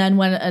then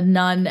when a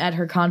nun at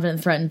her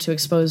convent threatened to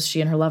expose she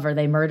and her lover,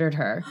 they murdered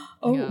her.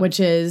 Which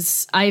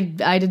is, I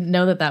didn't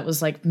know that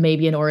was like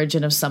maybe an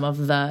origin of some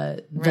of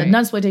the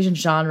nunsploitation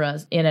genre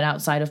in and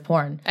outside of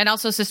porn. And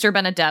also Sister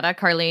Benedetta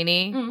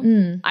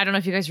Carlini. I don't know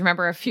if you guys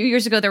remember, a few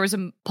years ago there was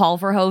a Paul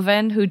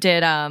Verhoeven who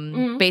did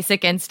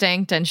Basic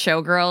Instinct and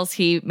Showgirls.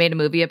 He made a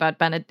movie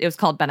about it was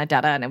called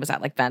Benedetta, and it was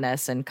at like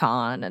Venice and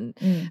Cannes,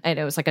 and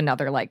it was like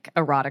another like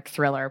erotic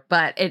thriller.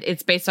 But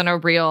it's based on a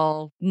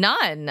real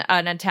nun,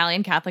 an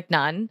Italian Catholic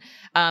nun,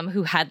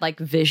 who had like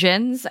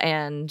visions,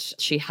 and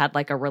she had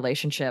like a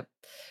relationship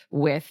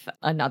with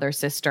another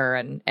sister,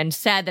 and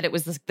said that it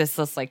was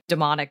this like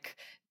demonic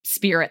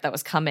spirit that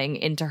was coming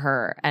into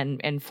her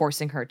and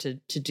forcing her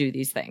to do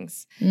these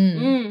things.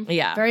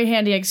 Yeah. Very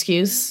handy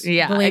excuse.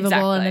 Yeah.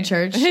 Believable in the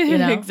church, you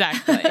know?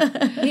 Exactly.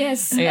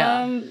 Yes.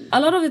 Yeah.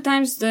 A lot of the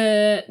times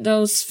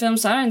those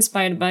films are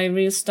inspired by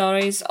real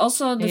stories.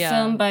 Also the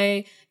film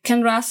by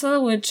Ken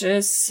Russell, which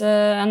is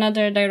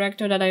another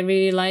director that I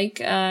really like.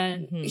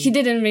 He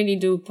didn't really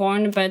do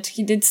porn, but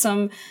he did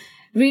some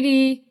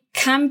really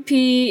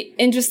campy,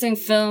 interesting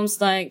films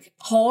like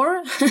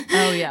Whore.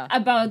 Oh, yeah.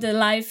 About the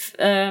life,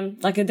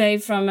 like a day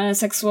from a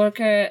sex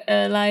worker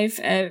life.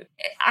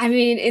 I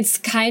mean, it's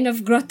kind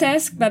of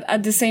grotesque, but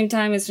at the same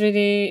time, it's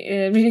really,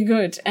 really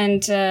good.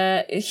 And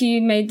he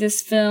made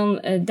this film,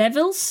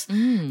 Devils.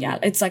 Yeah,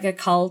 it's like a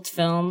cult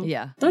film.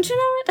 Yeah. Don't you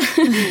know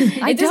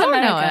it? I don't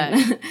know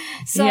it.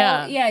 So,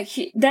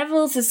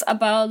 Devils is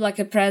about like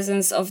a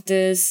presence of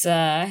this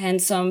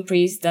handsome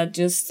priest that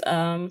just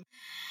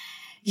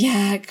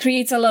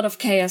creates a lot of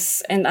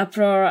chaos and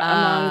uproar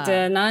among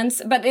the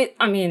nuns. But it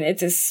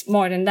is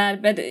more than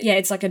that. But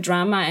it's like a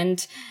drama,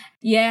 and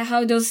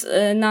how those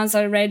nuns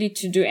are ready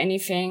to do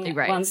anything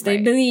once they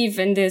believe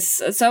in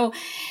this. So,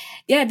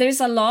 there's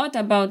a lot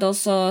about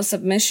also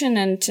submission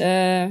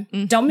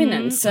and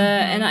dominance.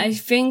 And I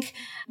think,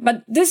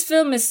 but this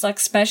film is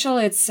like special.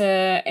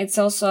 It's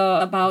also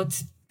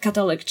about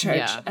Catholic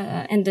Church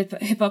and the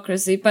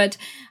hypocrisy. But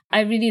I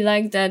really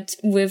like that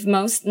with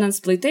most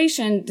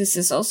nunsploitation, this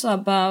is also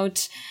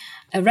about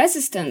a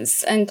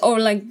resistance or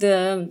like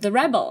the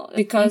rebel,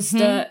 because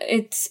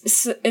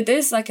it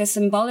is like a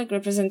symbolic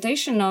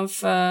representation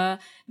of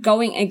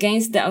going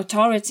against the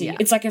authority. Yeah.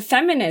 It's like a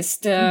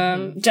feminist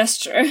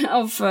gesture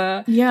of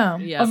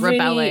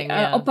rebelling,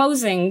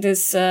 opposing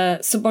this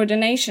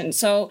subordination.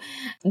 So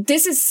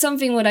this is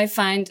something what I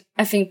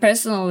think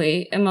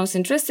personally most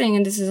interesting,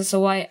 and this is also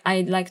why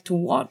I like to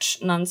watch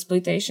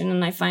nunsploitation,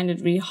 and I find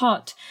it really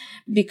hot,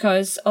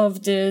 because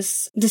of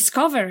this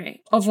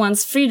discovery of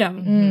one's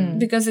freedom.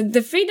 Because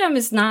the freedom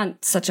is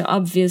not such an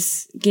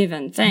obvious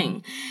given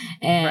thing.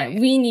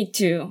 We need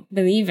to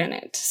believe in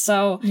it.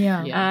 So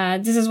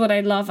this is what I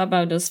love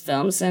about those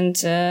films. And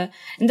there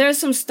are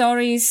some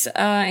stories,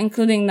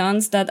 including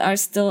nuns, that are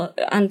still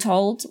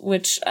untold,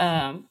 which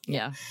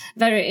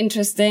very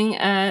interesting,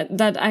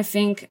 that I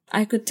think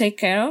I could take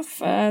care of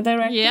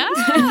directly.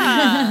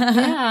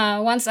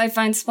 Once I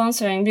find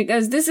sponsoring,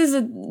 because this is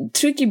a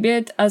tricky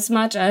bit, as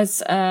much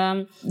as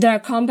there are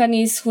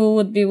companies who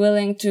would be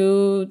willing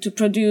to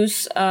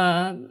produce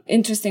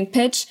interesting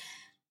pitch.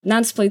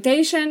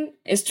 Nunsploitation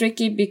is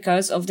tricky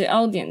because of the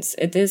audience.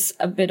 It is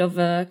a bit of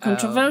a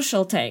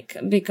controversial take,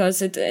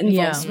 because it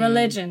involves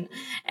religion.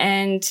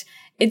 And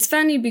it's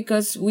funny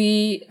because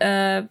we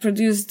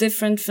produce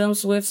different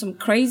films with some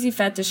crazy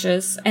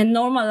fetishes and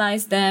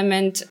normalize them,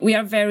 and we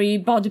are very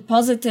body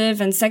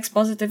positive and sex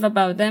positive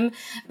about them.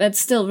 But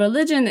still,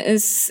 religion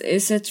is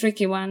a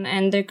tricky one,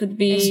 and there could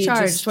be it's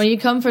charged. When you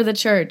come for the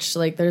church,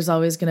 like there's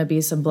always going to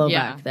be some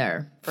blowback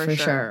there. For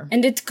sure.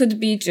 And it could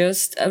be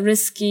just a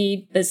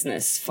risky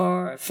business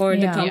for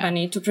the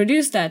company to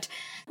produce that.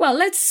 Well,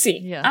 let's see.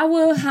 Yeah. I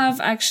will have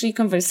actually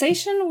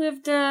conversation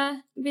with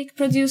the big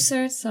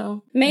producer,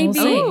 so maybe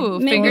we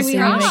make it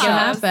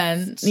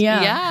happen.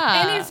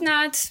 Yeah. And if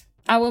not,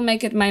 I will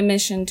make it my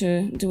mission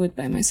to do it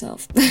by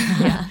myself.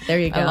 There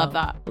you go. I love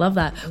that. Love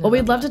that. Well,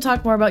 we'd love to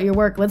talk more about your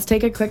work. Let's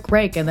take a quick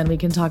break, and then we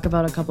can talk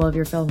about a couple of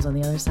your films on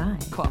the other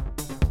side. Cool.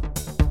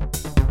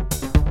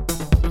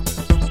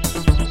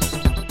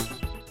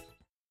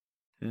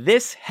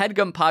 This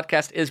HeadGum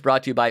podcast is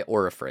brought to you by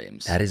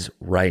Auraframes. That is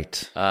right.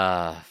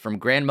 From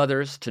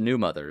grandmothers to new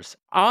mothers,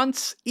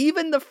 aunts,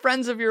 even the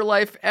friends of your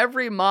life,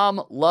 every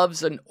mom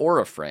loves an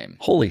Auraframe.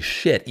 Holy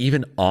shit,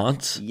 even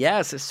aunts?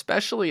 Yes,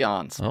 especially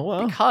aunts. Oh,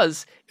 wow.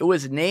 Because it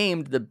was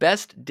named the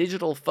best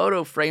digital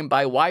photo frame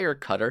by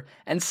Wirecutter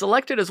and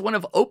selected as one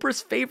of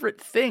Oprah's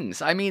favorite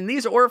things. I mean,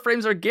 these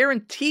Auraframes are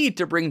guaranteed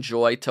to bring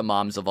joy to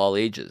moms of all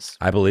ages.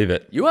 I believe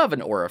it. You have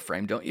an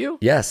Auraframe, don't you?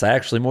 Yes, I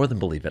actually more than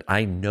believe it.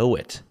 I know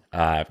it.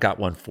 I've got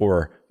one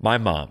for my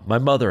mom, my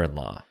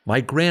mother-in-law,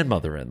 my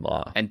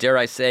grandmother-in-law. And dare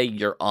I say,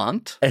 your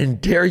aunt? And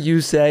dare you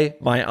say,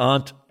 my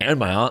aunt and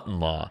my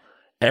aunt-in-law.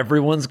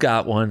 Everyone's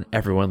got one.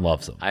 Everyone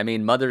loves them. I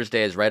mean, Mother's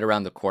Day is right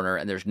around the corner,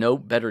 and there's no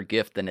better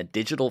gift than a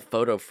digital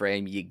photo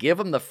frame. You give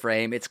them the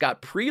frame. It's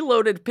got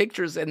preloaded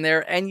pictures in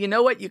there, and you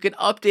know what? You can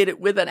update it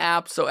with an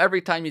app, so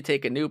every time you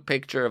take a new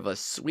picture of a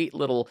sweet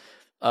little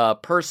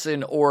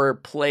person or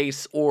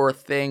place or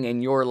thing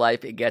in your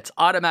life, it gets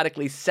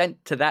automatically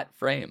sent to that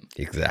frame.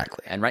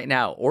 Exactly. And right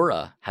now,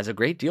 Aura has a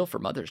great deal for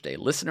Mother's Day.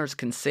 Listeners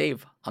can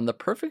save on the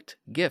perfect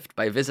gift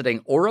by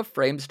visiting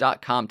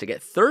auraframes.com to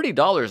get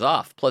 $30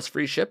 off plus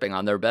free shipping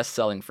on their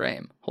best-selling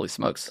frame. Holy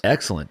smokes.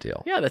 Excellent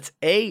deal. Yeah, that's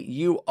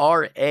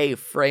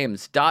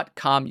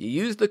auraframes.com. You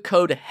use the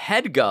code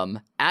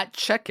HEADGUM at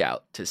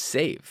checkout to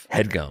save.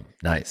 Headgum.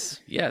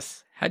 Nice.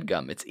 Yes,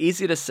 HEADGUM. It's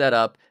easy to set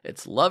up.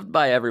 It's loved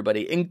by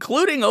everybody,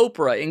 including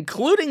Oprah,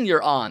 including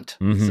your aunt.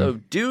 So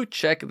do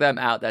check them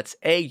out. That's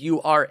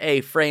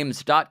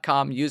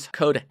auraframes.com. Use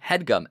code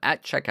HEADGUM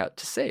at checkout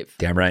to save.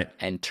 Damn right.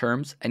 And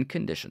terms and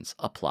conditions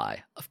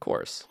apply, of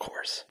course. Of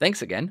course.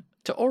 Thanks again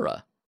to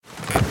Aura.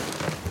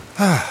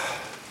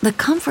 The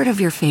comfort of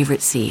your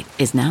favorite seat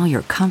is now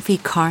your comfy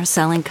car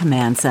selling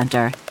command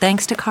center,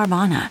 thanks to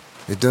Carvana.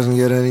 It doesn't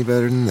get any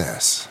better than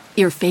this.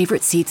 Your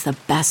favorite seat's the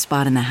best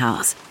spot in the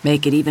house.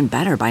 Make it even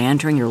better by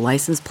entering your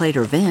license plate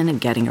or VIN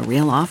and getting a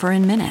real offer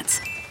in minutes.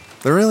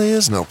 There really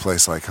is no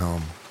place like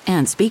home.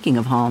 And speaking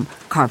of home,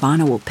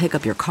 Carvana will pick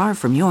up your car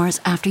from yours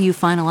after you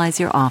finalize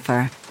your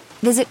offer.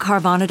 Visit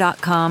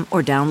Carvana.com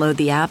or download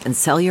the app and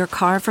sell your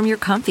car from your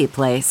comfy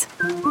place.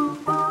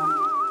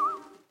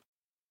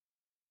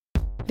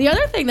 The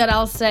other thing that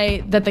I'll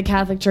say that the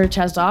Catholic Church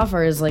has to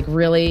offer is like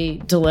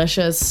really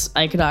delicious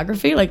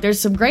iconography. Like there's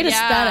some great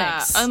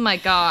aesthetics. Oh my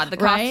God. The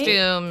Right?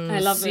 costumes. I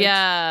love it.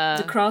 Yeah.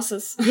 The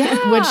crosses.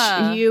 Which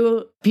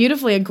you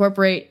beautifully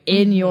incorporate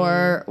in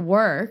your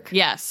work.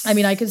 Yes. I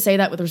mean, I could say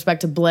that with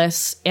respect to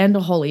Bliss and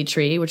Holy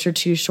Tree, which are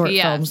two short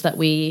films that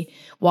we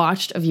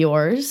watched of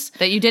yours.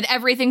 That you did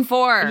everything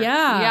for.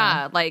 Yeah.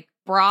 Yeah. Like,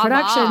 bravo.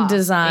 Production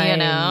design. You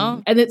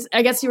know? And it's,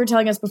 I guess you were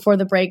telling us before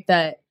the break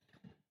that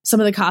some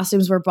of the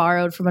costumes were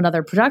borrowed from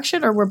another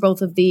production, or were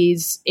both of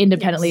these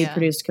independently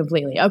produced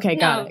completely? Okay,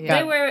 got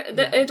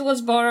it. It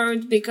was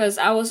borrowed because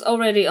I was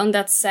already on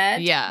that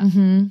set. Yeah.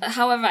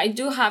 However, I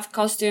do have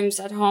costumes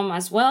at home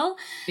as well.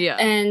 Yeah.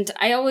 And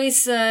I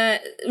always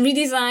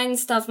redesign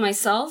stuff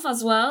myself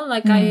as well.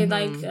 Like I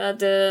like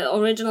the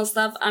original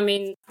stuff. I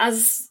mean,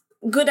 as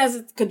good as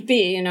it could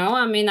be, you know.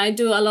 I mean, I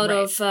do a lot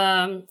of,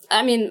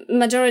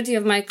 majority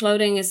of my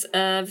clothing is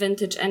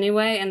vintage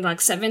anyway, and like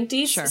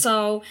 70s. Sure.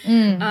 So,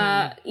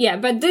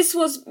 but this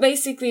was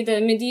basically the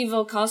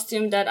medieval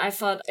costume that I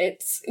thought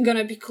it's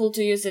gonna be cool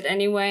to use it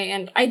anyway.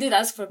 And I did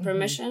ask for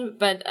permission,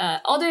 but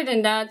other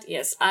than that,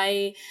 yes,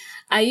 I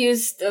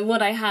used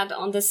what I had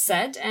on the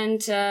set,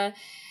 and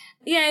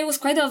it was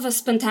quite of a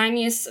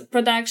spontaneous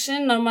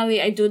production. Normally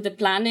I do the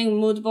planning,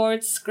 mood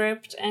board,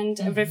 script, and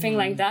everything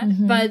like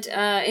that. But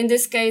in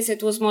this case,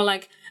 it was more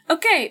like,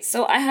 okay,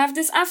 so I have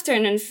this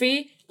afternoon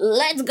free.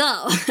 Let's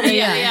go.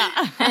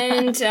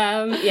 And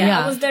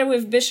I was there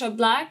with Bishop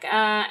Black.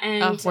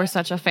 And we're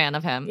such a fan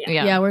of him.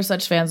 Yeah, we're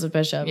such fans of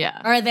Bishop.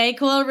 Yeah. Are they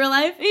cool in real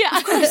life? Yeah.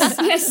 Of course.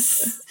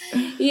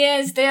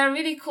 Yes, they are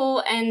really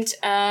cool. And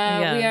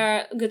we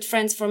are good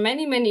friends for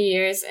many, many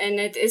years.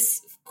 And it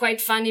is quite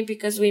funny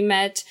because we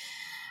met,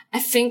 I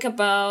think,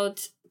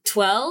 about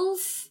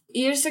 12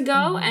 years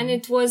ago, and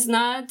it was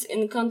not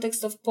in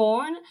context of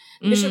porn.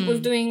 Bishop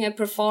was doing a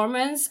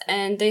performance,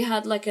 and they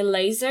had like a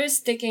laser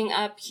sticking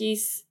up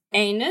his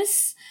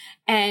anus,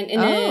 and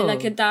in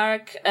a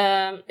dark,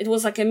 it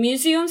was like a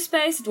museum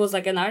space. It was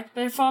like an art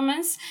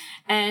performance,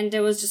 and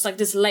there was just like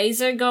this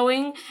laser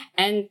going,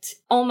 and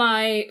all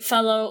my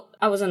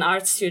I was an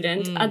art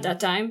student at that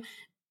time.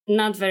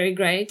 Not very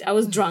great. I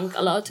was drunk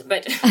a lot,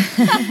 but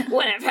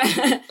whatever.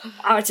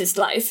 Artist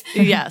life.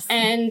 Yes.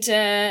 And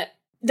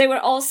they were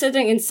all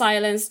sitting in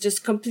silence,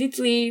 just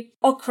completely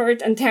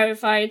awkward and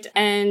terrified.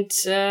 And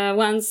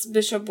once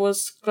Bishop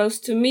was close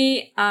to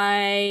me,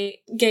 I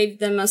gave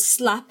them a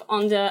slap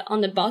on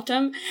the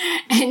bottom.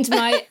 And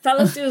my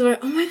fellow students were,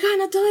 "Oh my God,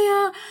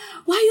 Natalia,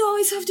 why you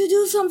always have to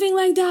do something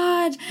like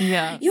that?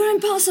 Yeah. You're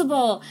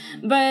impossible."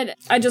 But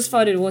I just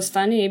thought it was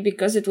funny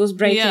because it was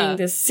breaking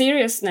the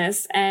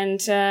seriousness.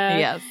 And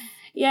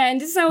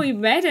and this is how we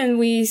met, and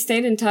we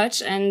stayed in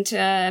touch, and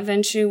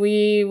eventually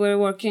we were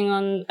working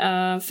on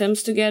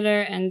films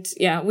together, and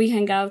we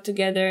hang out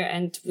together,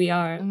 and we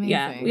are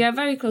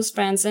very close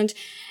friends. And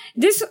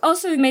this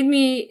also made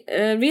me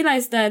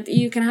realize that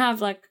you can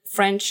have like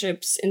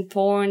friendships in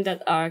porn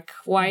that are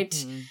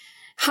quite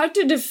hard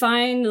to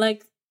define.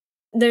 Like,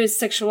 there's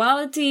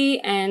sexuality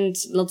and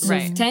lots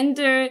of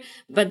tender,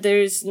 but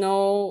there's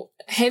no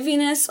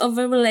heaviness of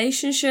a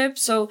relationship.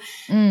 So,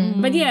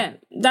 but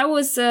that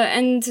was,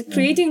 and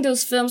creating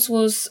those films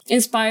was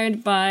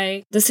inspired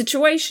by the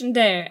situation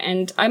there.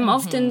 And I'm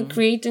often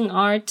creating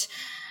art.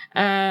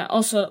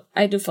 Also,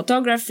 I do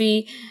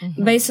photography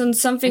based on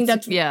something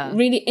that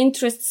really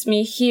interests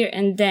me here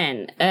and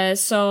then.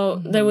 So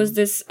there was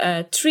this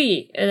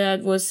tree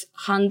that was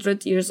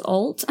 100 years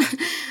old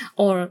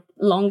or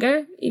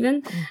longer,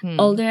 even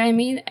older, I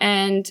mean.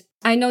 And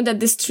I know that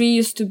this tree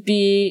used to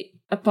be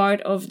a part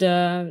of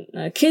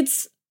the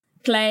kids'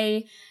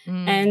 play,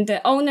 and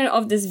the owner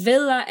of this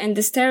villa and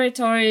this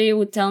territory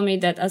would tell me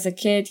that as a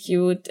kid he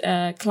would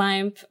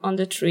climb on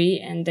the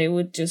tree, and they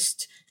would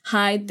just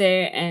hide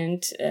there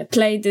and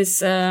play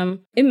this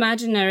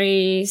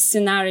imaginary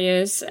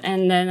scenarios.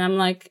 And then I'm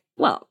like,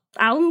 well,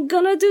 I'm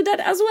gonna do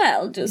that as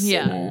well, just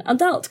in an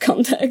adult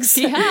context.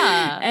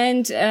 Yeah.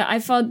 And I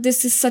thought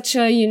this is such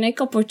a unique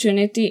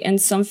opportunity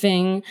and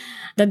something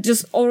that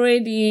just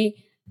already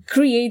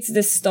creates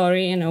this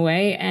story in a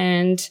way.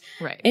 And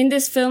in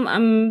this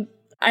film,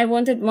 I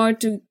wanted more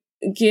to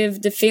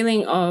give the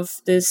feeling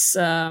of this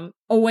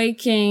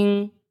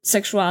awakening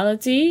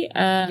sexuality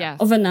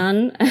of a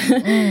nun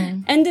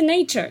and the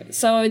nature.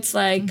 So it's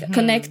like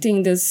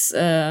connecting this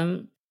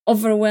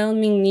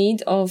overwhelming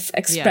need of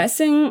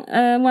expressing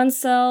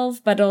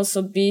oneself, but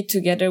also be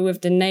together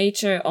with the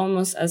nature,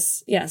 almost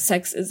as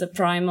sex is a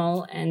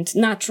primal and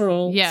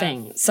natural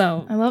thing.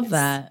 So I love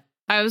that.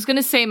 I was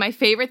gonna say my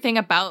favorite thing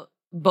about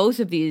both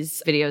of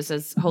these videos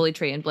as Holy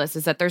Tree and Bliss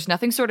is that there's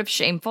nothing sort of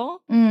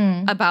shameful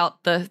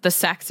about the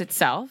sex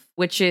itself,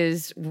 which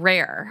is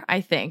rare,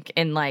 I think,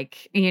 in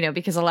like, you know,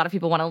 because a lot of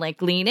people want to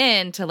like lean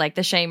into like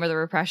the shame or the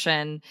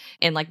repression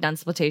in like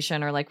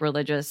Nunsploitation or like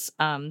religious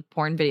porn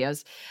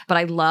videos. But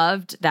I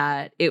loved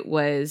that it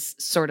was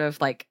sort of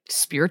like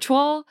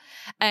spiritual,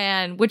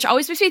 and which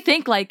always makes me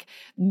think like,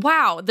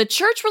 wow, the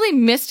church really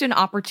missed an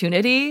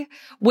opportunity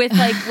with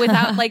like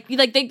without like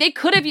they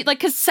could have like,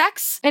 because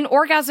sex and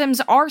orgasms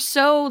are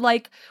so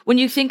like, when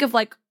you think of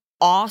like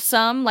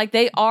awesome, like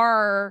they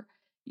are,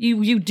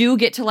 you do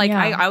get to like,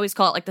 I always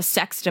call it like the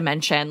sex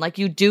dimension. Like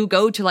you do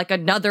go to like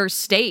another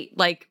state,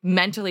 like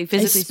mentally,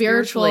 physically, a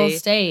spiritual spiritually.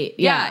 State.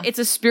 Yeah, it's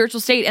a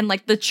spiritual state. And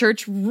like the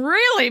church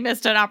really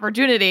missed an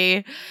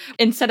opportunity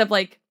instead of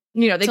like,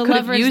 you know, they could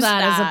have used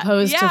that as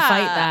opposed to fight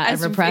that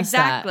and repress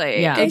that.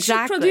 Yeah,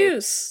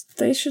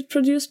 They should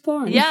produce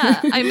porn. Yeah,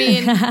 I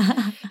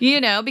mean, you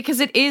know,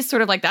 because it is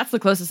sort of like, that's the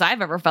closest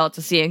I've ever felt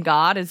to seeing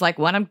God, is like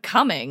when I'm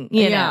coming,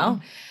 you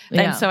know?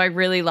 And so I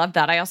really loved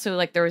that. I also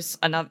like, there was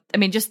another, I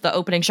mean, just the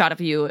opening shot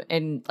of you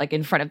in like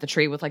in front of the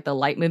tree with like the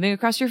light moving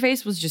across your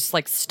face was just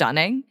like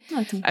stunning.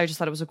 Okay. I just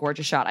thought it was a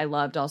gorgeous shot. I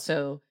loved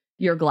also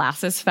your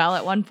glasses fell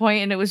at one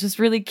point and it was just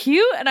really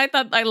cute. And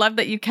I loved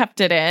that you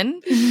kept it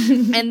in.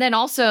 And then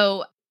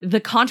also the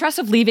contrast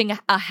of leaving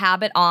a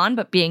habit on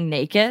but being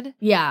naked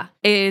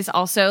is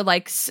also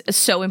like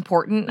so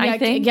important, I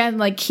think. Again,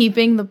 like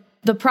keeping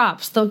the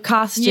props, the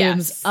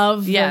costumes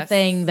of the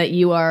thing that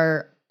you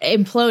are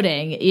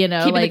imploding, you know,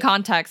 keeping like the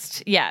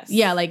context.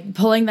 Yeah, like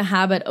pulling the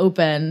habit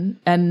open,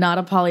 and not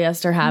a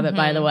polyester habit,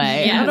 by the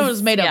way. I don't know what it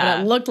was made of, but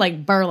it looked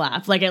like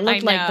burlap. Like it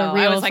looked like the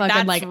real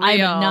fucking like real. I'm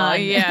a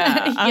nun.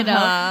 Yeah. You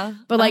know?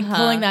 But like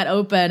pulling that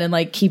open and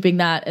like keeping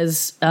that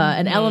as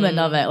an element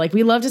of it. Like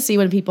we love to see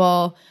when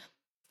people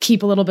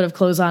keep a little bit of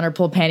clothes on or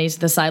pull panties to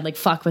the side, like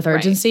fuck with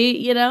urgency,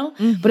 you know?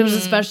 But it was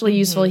especially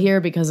useful here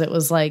because it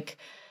was like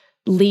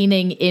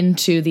leaning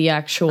into the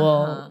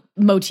actual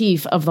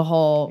motif of the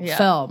whole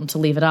film to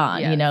leave it on,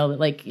 you know,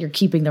 like you're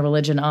keeping the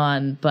religion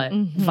on, but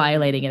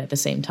violating it at the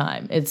same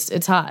time.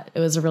 It's hot. It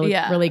was a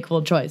really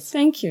cool choice.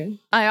 Thank you.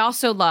 I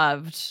also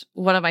loved,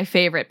 one of my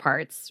favorite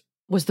parts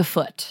was the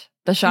foot.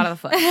 The shot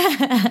of the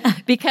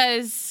foot.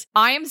 Because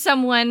I am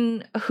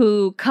someone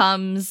who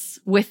comes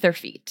with their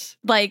feet.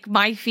 Like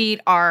my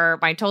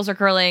toes are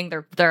curling.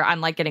 I'm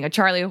like getting a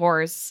Charlie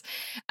horse.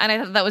 And I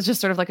thought that was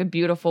just sort of like a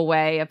beautiful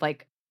way of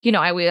like, you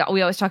know, we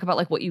always talk about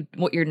like what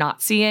you're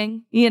not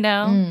seeing, you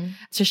know,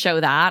 to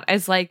show that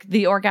as like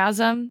the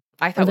orgasm.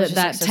 I thought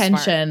that so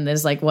tension smart.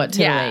 is like what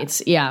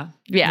titulates. Yeah.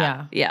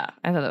 I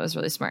thought that was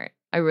really smart.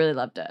 I really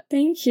loved it.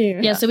 Thank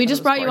you. Yeah, so we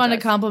just brought you on to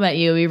compliment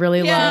you. We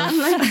really love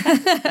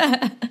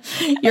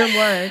your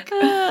work.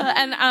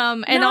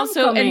 And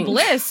also, and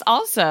Bliss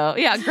also.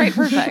 Yeah, great,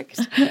 perfect.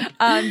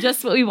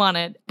 Just what we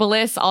wanted.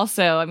 Bliss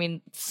also, I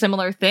mean,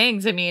 similar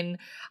things. I mean,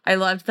 I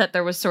loved that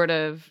there was sort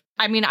of,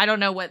 I mean, I don't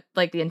know what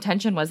like the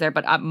intention was there,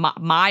 but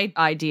my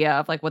idea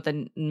of like what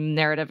the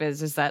narrative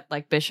is that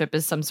like Bishop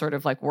is some sort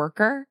of like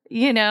worker,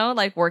 you know,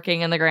 like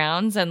working in the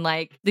grounds, and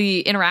like the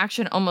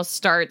interaction almost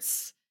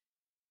starts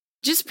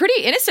just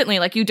pretty innocently.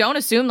 Like you don't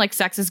assume like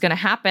sex is going to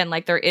happen.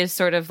 Like there is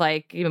sort of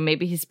like, you know,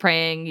 maybe he's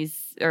praying,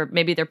 or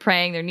maybe they're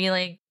praying, they're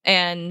kneeling,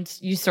 and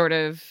you sort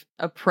of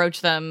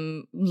approach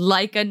them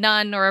like a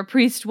nun or a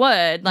priest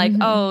would, like,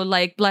 oh,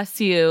 like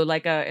bless you,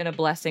 like in a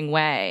blessing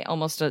way,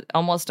 almost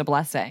a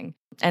blessing.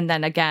 And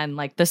then again,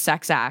 like the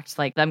sex act,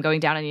 like them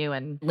going down on you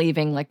and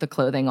leaving like the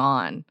clothing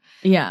on.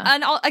 Yeah.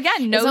 And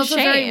again, no it's also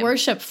shame. Very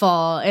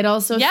worshipful. It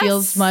also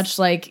feels much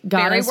like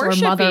goddess or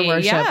mother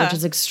worship, which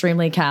is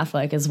extremely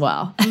Catholic as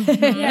well.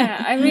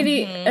 Yeah, I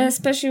really,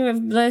 especially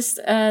with Bliss.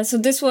 So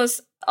this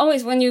was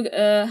always when you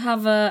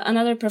have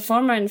another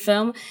performer in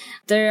film,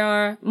 there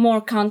are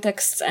more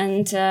contexts,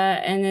 and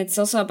it's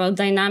also about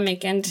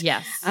dynamic and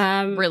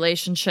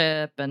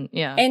relationship and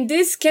and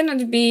this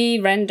cannot be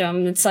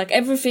random. It's like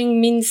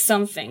everything means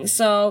something.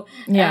 So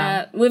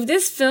with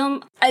this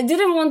film, I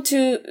didn't want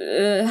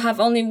to have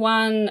only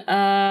one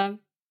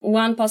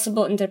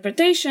possible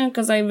interpretation,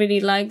 because I really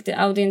like the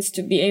audience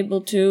to be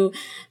able to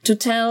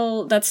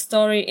tell that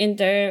story in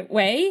their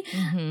way.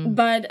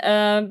 But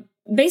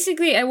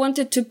basically I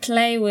wanted to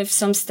play with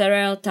some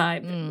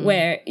stereotype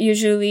where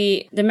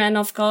usually the man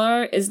of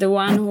color is the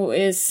one who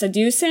is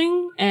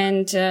seducing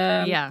and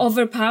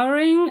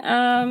overpowering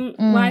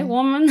white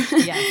woman.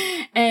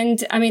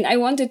 And I mean, I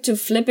wanted to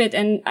flip it,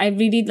 and I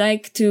really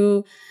like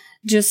to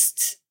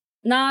just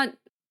not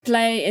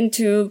play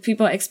into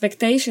people's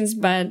expectations,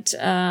 but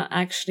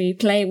actually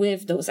play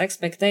with those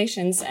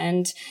expectations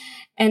and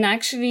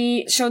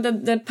actually show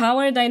that the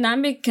power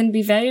dynamic can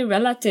be very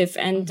relative,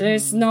 and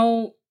there's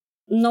no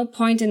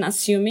point in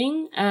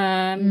assuming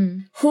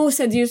who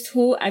seduced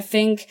who. I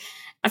think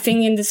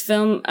in this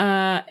film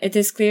it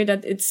is clear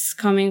that it's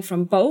coming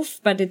from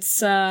both, but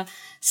it's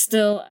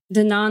still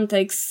the nun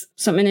takes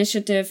some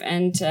initiative,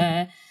 and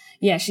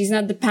she's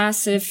not the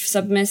passive,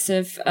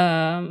 submissive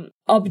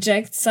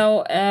object.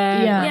 So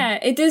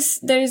it is.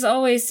 There is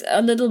always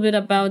a little bit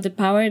about the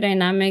power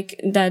dynamic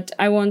that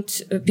I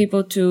want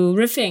people to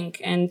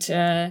rethink, and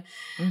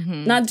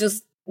not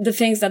just the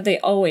things that they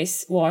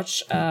always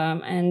watch.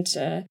 And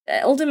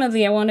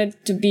ultimately, I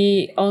wanted to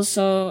be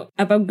also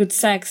about good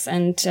sex,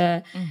 and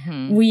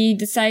we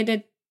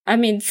decided. I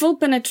mean, full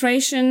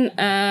penetration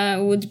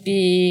would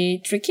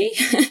be tricky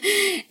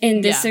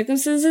in these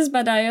circumstances,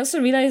 but I also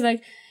realized,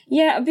 like,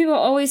 people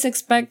always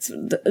expect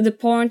the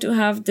porn to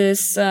have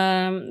this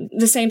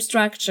the same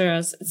structure.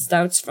 As it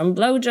starts from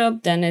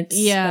blowjob, then it's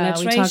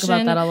penetration. We talk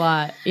about that a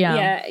lot.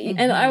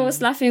 And I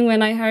was laughing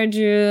when I heard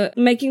you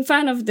making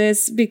fun of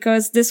this,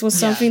 because this was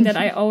something that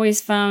I always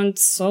found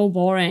so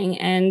boring.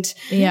 And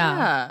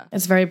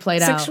it's very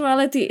played out.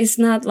 Sexuality is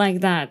not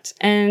like that,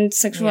 and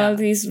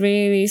sexuality is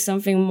really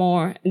something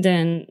more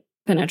than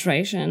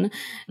penetration.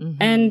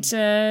 And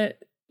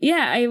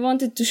I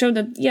wanted to show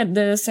that,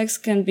 the sex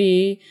can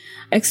be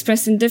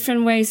expressed in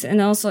different ways,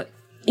 and also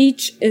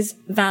each is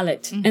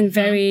valid and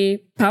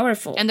very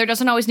powerful. And there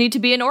doesn't always need to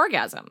be an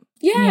orgasm.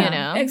 Yeah, you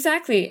know?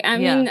 Exactly. I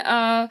mean,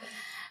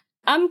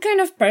 I'm kind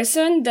of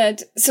person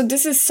that, so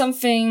this is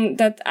something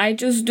that I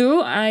just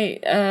do.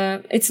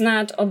 It's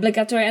not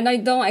obligatory, and I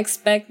don't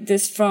expect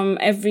this from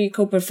every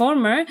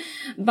co-performer.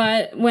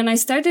 But when I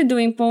started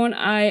doing porn,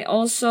 I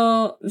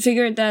also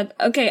figured that,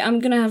 okay, I'm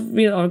gonna have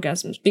real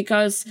orgasms,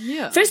 because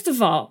first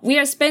of all, we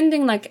are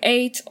spending like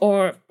 8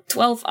 or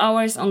 12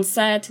 hours on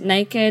set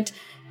naked.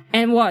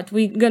 And what,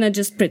 we gonna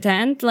just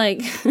pretend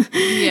like,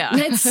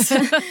 let's,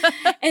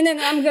 and then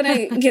I'm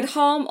gonna get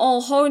home all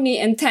horny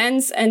and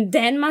tense and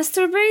then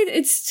masturbate?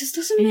 It just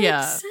doesn't make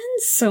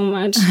sense so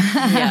much.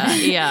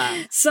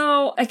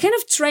 So I kind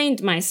of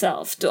trained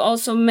myself to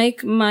also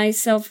make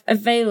myself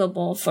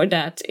available for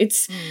that.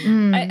 It's,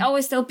 I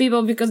always tell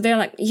people, because they're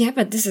like,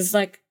 but this is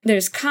like,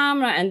 there's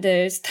camera and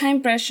there's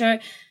time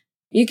pressure.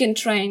 You can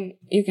train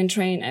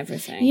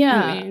everything.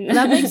 Yeah, I mean.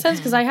 That makes sense,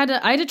 because I had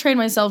to train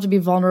myself to be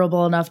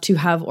vulnerable enough to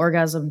have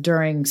orgasm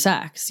during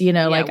sex. You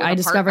know, like I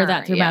discovered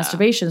that through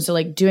masturbation. So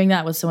like doing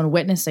that with someone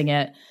witnessing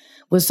it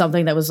was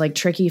something that was like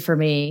tricky for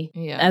me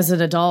as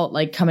an adult,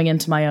 like coming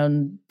into my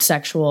own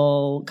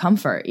sexual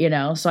comfort, you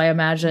know? So I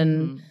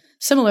imagine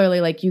similarly,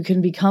 like you can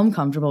become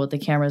comfortable with the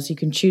cameras. You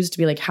can choose to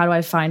be like, how do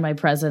I find my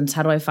presence?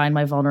 How do I find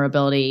my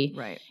vulnerability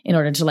in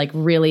order to like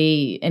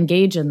really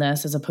engage in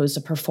this, as opposed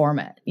to perform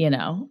it, you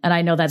know? And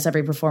I know that's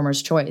every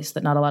performer's choice,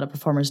 that not a lot of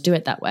performers do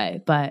it that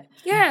way, but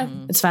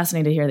it's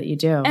fascinating to hear that you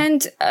do.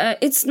 And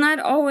it's not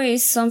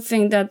always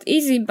something that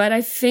easy, but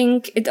I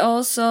think it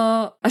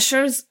also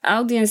assures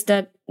audience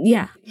that,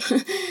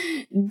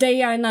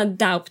 they are not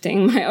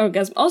doubting my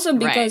orgasm. Also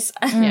because,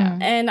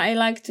 and I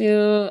like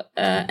to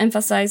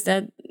emphasize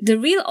that the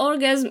real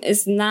orgasm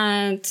is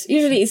not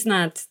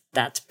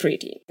that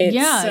pretty. It's,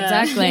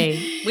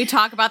 exactly. We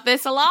talk about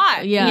this a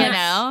lot. You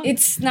know,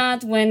 it's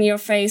not when your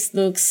face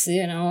looks,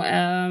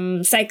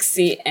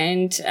 sexy,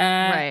 and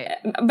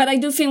but I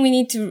do think we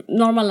need to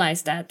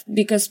normalize that,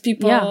 because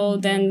people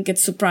then get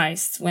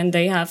surprised when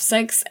they have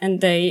sex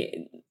and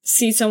they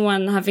see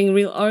someone having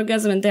real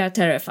orgasm and they are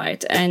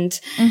terrified,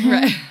 and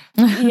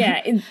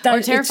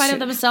or terrified of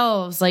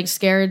themselves, like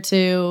scared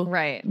to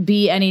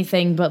be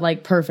anything but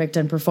like perfect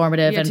and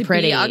performative and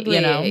pretty, ugly,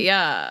 you know?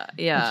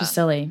 Which is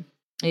silly.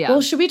 Well,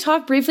 should we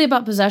talk briefly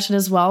about possession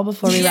as well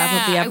before we wrap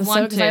up the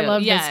episode? Because I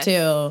love this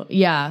too.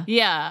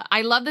 Yeah,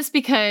 I love this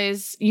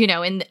because, you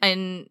know,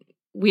 and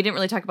we didn't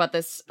really talk about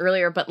this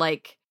earlier, but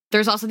like,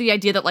 there's also the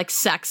idea that like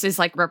sex is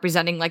like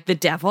representing like the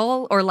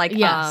devil, or like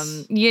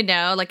you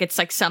know, like it's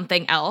like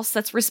something else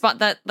that's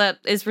that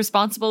is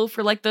responsible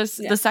for like the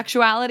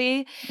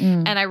sexuality.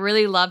 And I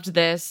really loved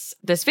this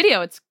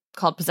video. It's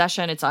called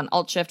Possession. It's on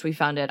Alt Shift. We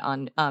found it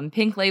on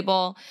Pink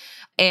Label,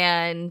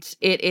 and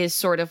it is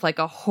sort of like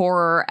a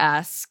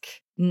horror-esque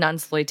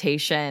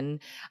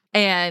nunsploitation.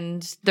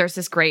 And there's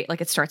this great,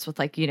 like, it starts with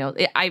like, you know,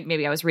 I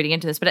was reading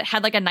into this, but it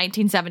had like a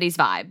 1970s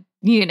vibe,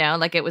 you know,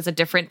 like it was a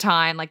different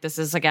time. Like this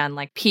is again,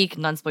 like peak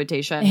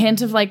nunsploitation. A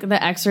hint of like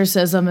the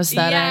exorcism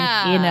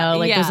aesthetic, you know,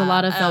 like there's a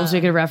lot of films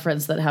we could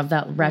reference that have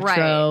that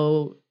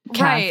retro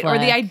Right. Or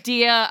the Catholic.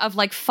 idea of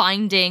like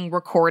finding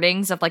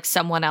recordings of like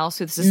someone else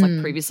who this has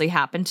like previously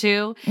happened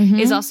to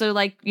is also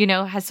like, you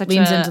know, has such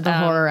leans into the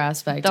horror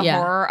aspect. The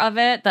horror of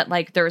it, that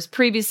like there was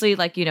previously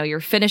like, you know, you're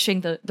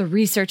finishing the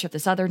research of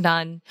this other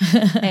nun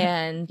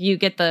and you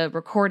get the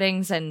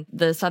recordings, and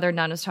this other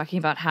nun is talking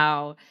about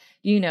how,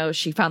 you know,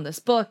 she found this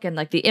book and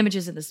like the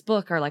images in this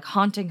book are like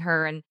haunting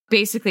her. And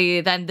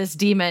basically then this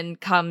demon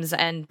comes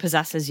and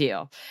possesses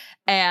you.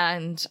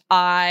 And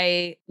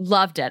I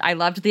loved it. I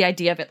loved the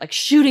idea of it like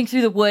shooting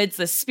through the woods,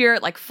 the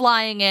spirit like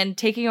flying in,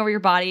 taking over your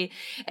body,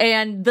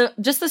 and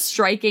just the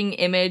striking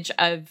image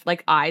of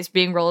like eyes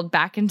being rolled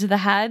back into the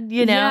head,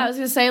 you know? Yeah, I was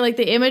gonna say like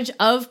the image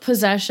of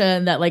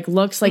possession that like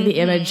looks like the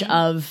image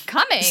of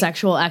coming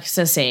sexual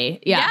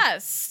ecstasy. Yeah.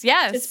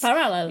 Yes. It's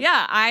parallel.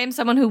 Yeah, I am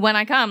someone who, when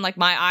I come, like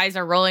my eyes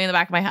are rolling in the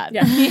back of my head.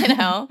 Yeah. You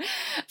know?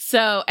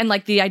 So, and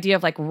like the idea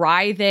of like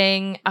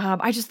writhing,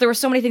 there were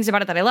so many things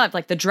about it that I loved,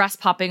 like the dress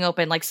popping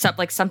open, like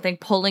something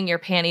pulling your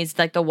panties,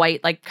 like the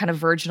white, like kind of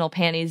virginal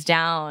panties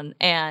down,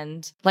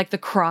 and like the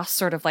cross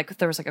sort of like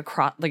there was like a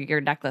cross, like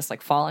your necklace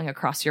like falling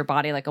across your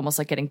body, like almost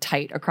like getting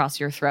tight across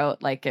your throat,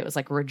 like it was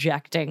like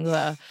rejecting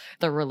the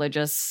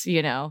religious,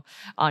 you know,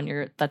 on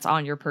your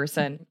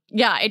person.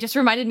 Yeah, it just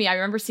reminded me. I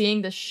remember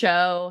seeing this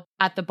show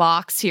at the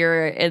Box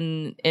here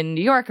in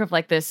New York of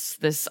like this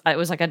it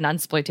was like a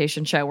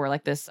Nunsploitation show where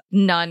like this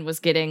nun was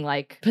getting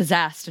like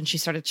possessed, and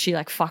she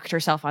like fucked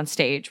herself on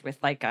stage with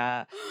like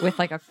a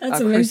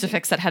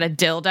crucifix that had a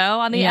dildo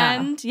on the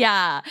end.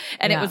 Yeah.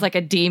 And it was like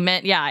a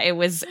demon. Yeah, it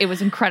was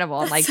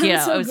incredible. Like, you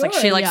know, it was like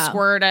she like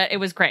squirted.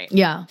 It was great.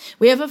 Yeah.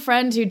 We have a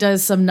friend who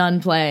does some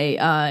nun play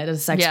at a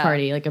sex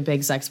party, like a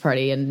big sex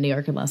party in New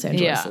York and Los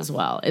Angeles as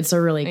well. It's a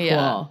really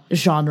cool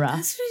genre.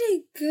 That's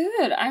really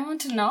good. I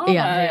want to know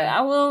about it.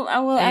 I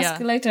will ask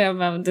you later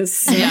about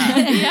this.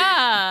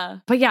 Yeah.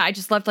 But yeah, I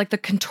just loved like the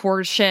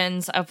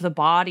contortions of the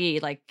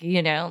body, like,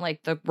 you know,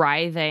 like the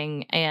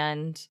writhing,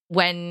 and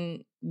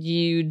when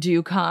you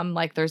do come,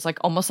 like there's like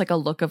almost like a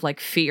look of like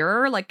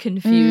fear, like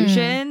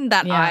confusion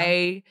that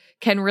I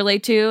can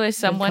relate to as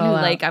someone who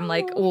like, I'm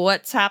like,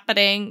 what's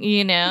happening,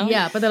 you know?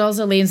 Yeah, but that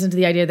also leans into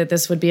the idea that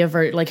this would be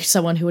like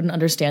someone who wouldn't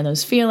understand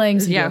those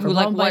feelings and be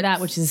overwhelmed by that,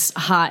 which is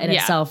hot in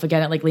itself.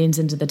 Again, it like leans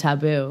into the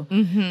taboo.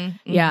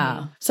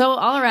 Yeah. So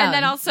all around, and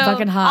then also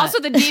fucking hot. Also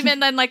the demon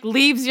then like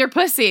leaves your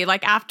pussy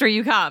like after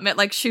you come. It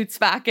like shoots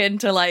back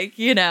into like,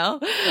 you know,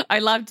 I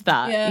loved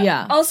that.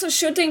 Yeah. Also,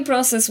 shooting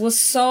process was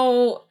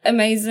so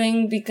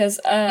amazing because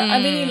I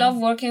really love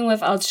working with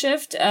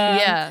Outshift.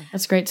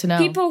 That's great to know.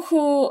 People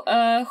who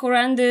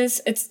run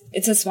this,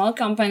 it's a small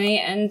company,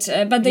 and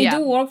but they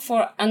do work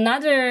for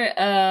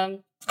another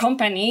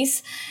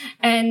companies,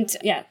 and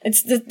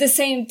it's the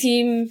same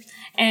team,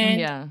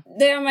 and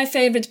they are my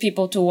favorite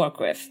people to work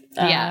with.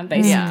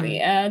 Basically,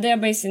 they're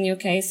based in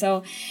UK,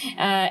 so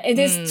it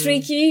is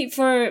tricky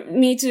for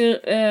me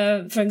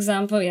to, for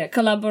example,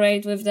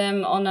 collaborate with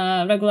them on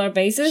a regular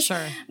basis.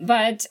 Sure.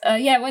 But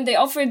when they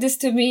offered this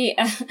to me,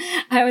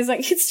 I was like,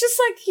 it's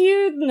just like,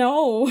 you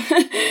know,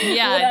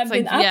 what I've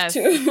been up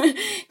to,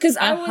 because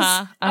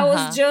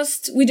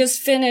we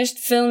just finished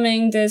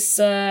filming this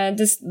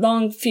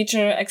long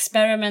feature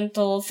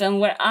experimental film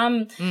where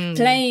I'm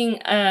playing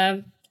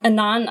a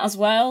nun as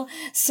well.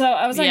 So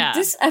I was like, I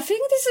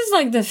think this is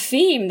like the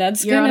theme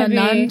that's You're gonna on a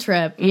nun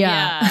trip.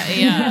 Yeah.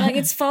 like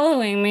it's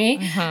following me.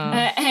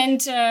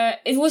 And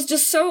it was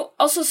just so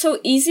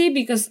easy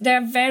because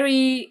they're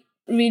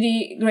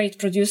really great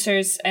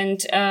producers,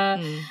 and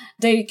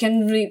they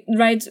can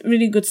write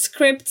really good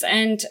scripts,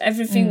 and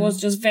everything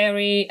was just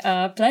very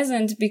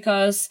pleasant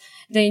because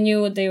they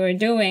knew what they were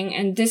doing.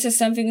 And this is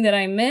something that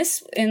I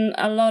miss in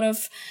a lot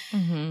of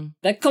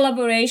like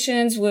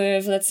collaborations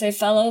with, let's say,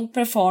 fellow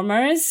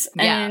performers.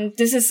 And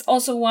this is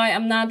also why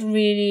I'm not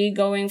really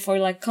going for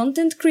like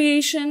content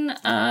creation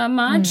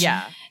much.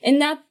 And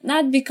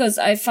not because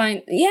I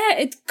find,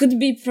 it could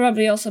be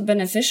probably also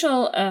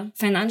beneficial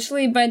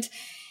financially, but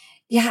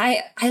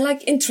I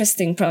like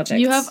interesting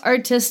projects. You have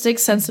artistic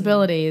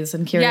sensibilities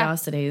and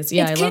curiosities.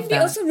 Yeah, I love that. It can be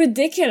also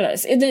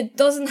ridiculous. It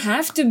doesn't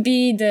have to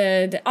be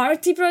the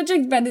arty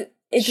project, but it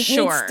needs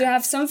to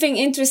have something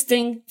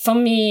interesting for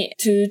me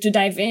to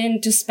dive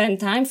in, to spend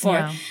time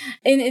for.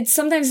 And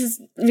sometimes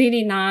it's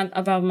really not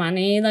about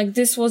money. Like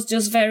this was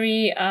just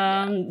very,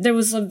 there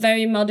was a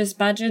very modest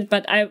budget,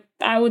 but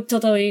I would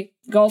totally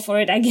go for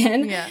it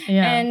again.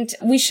 And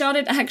we shot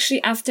it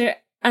actually after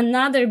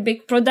another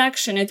big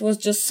production. It was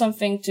just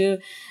something to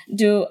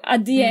do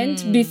at the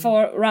end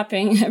before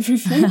wrapping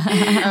everything.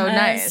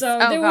 Nice. So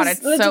there was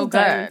it's so good.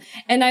 Time.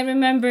 And I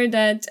remember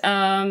that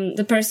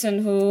the person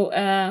who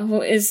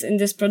is in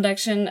this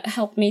production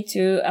helped me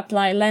to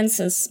apply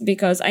lenses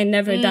because I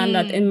never done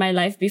that in my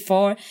life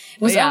before.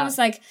 It was almost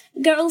like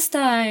girls'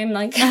 time,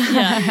 like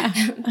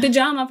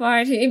pajama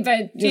party,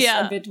 but just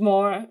a bit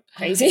more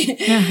crazy.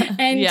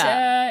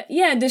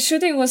 And the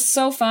shooting was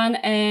so fun,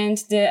 and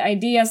the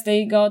ideas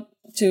they got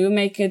to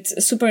make it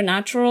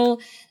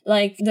supernatural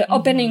like the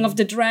opening of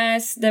the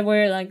dress. There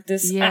were like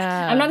this.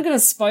 I'm not going to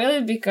spoil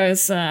it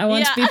because I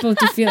want people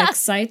to feel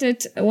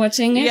excited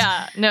watching it.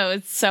 Yeah, no,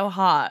 it's so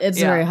hot. It's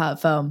very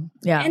hot film.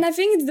 Yeah. And I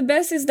think it's the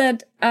best is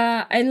that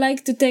I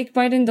like to take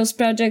part in those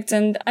projects,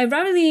 and I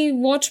rarely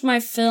watch my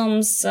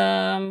films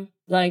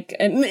like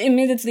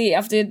immediately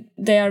after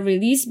they are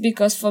released,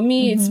 because for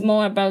me it's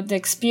more about the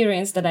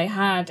experience that I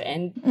had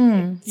and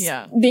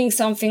being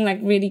something like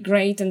really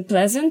great and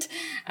pleasant.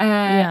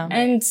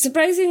 And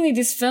surprisingly,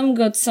 this film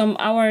got some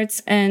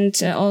awards, and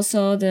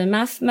also the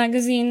Math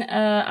magazine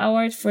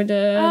award for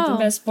the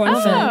best porn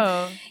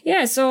film.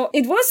 Yeah, so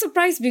it was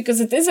surprised because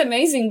it is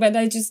amazing, but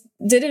I just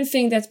didn't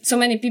think that so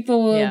many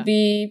people will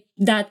be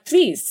that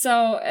pleased.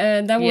 So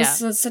that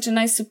was such a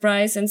nice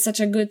surprise and such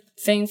a good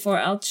thing for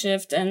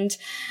Outshift. And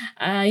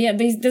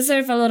they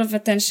deserve a lot of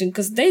attention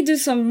because they do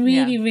some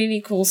really,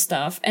 really cool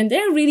stuff. And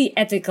they're really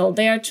ethical.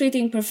 They are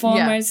treating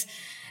performers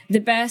the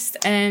best,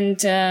 and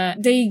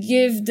they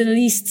give the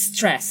least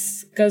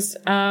stress, because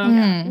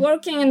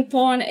working in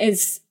porn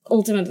is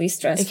ultimately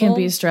stressful. It can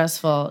be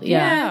stressful.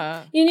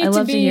 Yeah. You need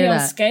to be on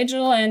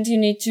schedule, and you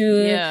need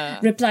to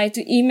reply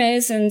to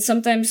emails, and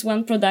sometimes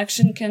one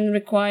production can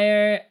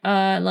require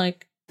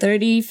like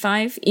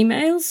 35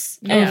 emails,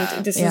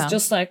 and this is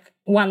just like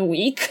 1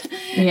 week.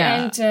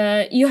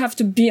 And you have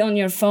to be on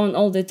your phone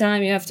all the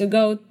time. You have to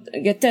go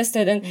get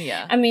tested, and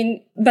I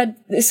mean, but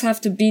this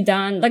have to be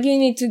done. Like, you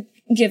need to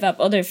give up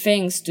other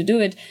things to do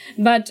it.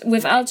 But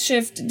with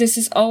Outshift, this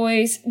is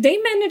always, they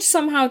manage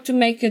somehow to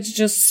make it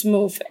just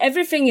smooth.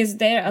 Everything is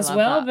there as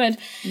well, but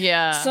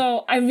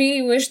so I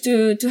really wish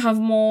to have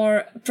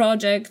more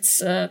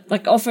projects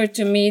like offered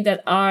to me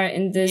that are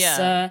in this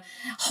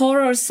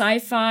horror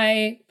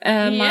sci-fi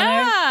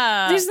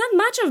manner. There's not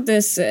much of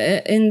this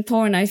in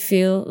porn, I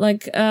feel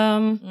like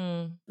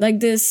like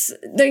this.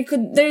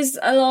 There's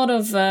a lot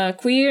of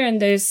queer,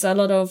 and there's a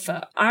lot of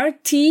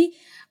arty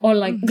or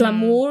like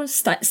glamour,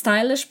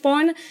 stylish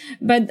porn,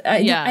 but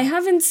I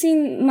haven't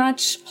seen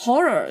much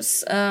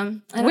horrors.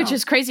 Which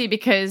is crazy,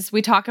 because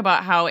we talk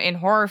about how in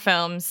horror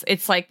films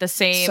it's like the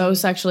same, so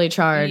sexually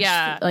charged.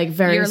 Yeah, like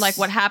very. You're like,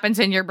 what happens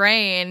in your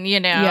brain? You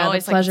know, yeah, the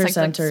it's pleasure like,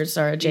 centers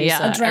are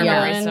adjacent.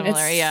 Adrenaline,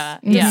 similar.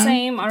 It's the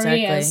same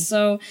areas.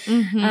 So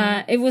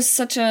it was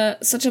such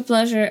a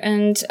pleasure,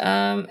 and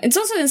it's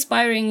also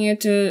inspiring you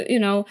to, you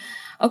know,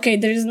 okay,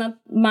 there is not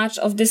much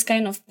of this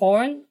kind of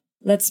porn.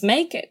 Let's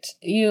make it.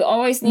 You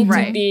always need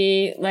to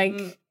be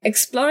like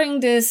exploring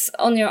this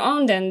on your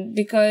own then,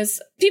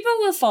 because people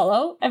will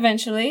follow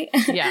eventually.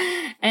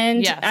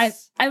 And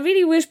I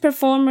really wish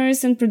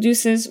performers and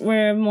producers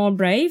were more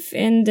brave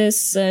in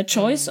this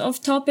choice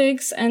of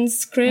topics and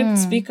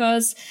scripts,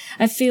 because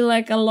I feel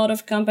like a lot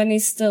of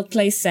companies still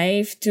play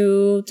safe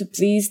to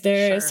please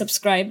their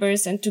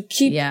subscribers and to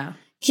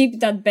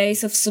keep that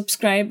base of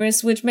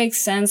subscribers, which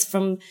makes sense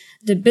from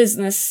the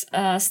business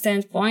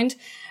standpoint.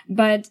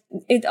 But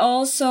it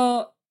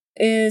also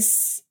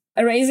is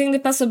raising the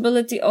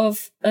possibility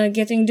of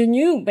getting the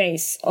new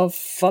base of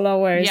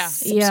followers,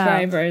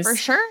 subscribers. For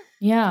sure.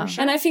 Yeah.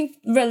 And I think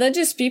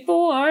religious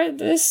people are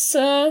this,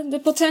 the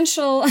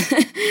potential.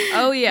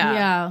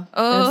 Yeah.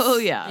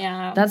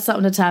 That's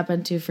something to tap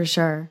into for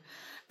sure.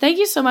 Thank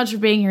you so much for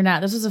being here, Nat.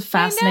 This was a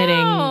fascinating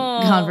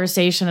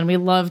conversation, and we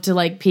love to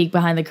like peek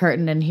behind the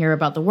curtain and hear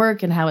about the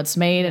work and how it's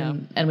made,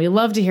 and we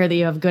love to hear that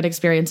you have good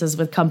experiences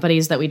with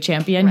companies that we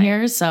champion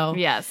here. So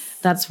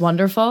that's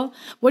wonderful.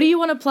 What do you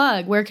want to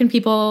plug? Where can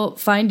people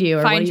find you?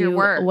 Or find your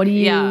work. What are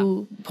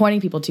you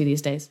pointing people to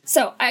these days?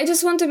 So I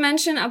just want to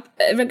mention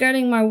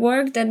regarding my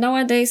work that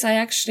nowadays I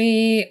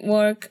actually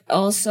work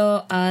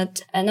also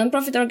at a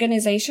nonprofit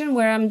organization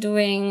where I'm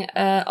doing,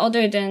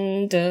 other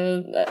than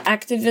the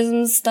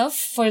activism stuff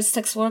for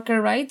sex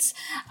worker rights,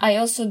 I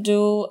also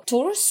do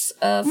tours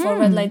for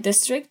Red Light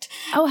District.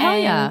 Oh,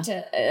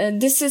 hell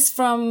and, this is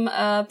from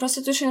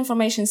Prostitution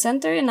Information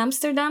Center in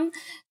Amsterdam.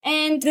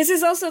 And this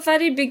is also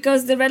funny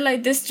because the Red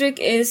Light District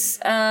is,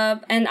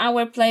 and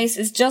our place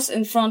is just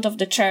in front of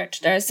the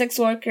church. There are sex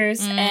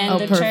workers and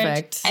the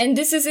church. And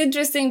this is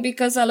interesting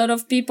because a lot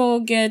of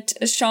people get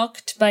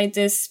shocked by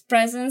this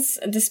presence,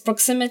 this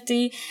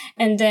proximity,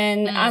 and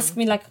then ask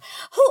me like,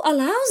 who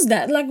allows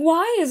that? Like,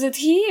 why is it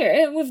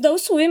here with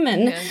those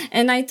women?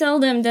 And I tell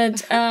them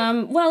that,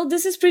 well,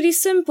 this is pretty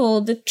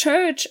simple. The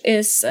church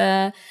is,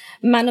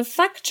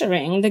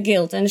 manufacturing the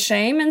guilt and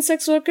shame, and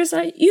sex workers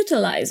are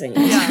utilizing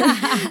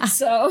it.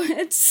 So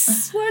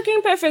it's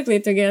working perfectly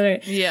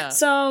together.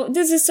 So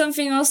this is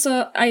something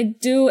also I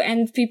do,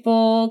 and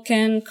people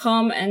can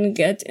come and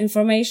get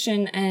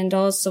information and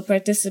also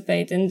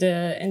participate in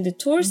the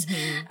tours.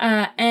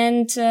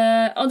 And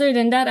other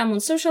than that, I'm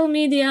on social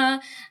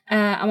media.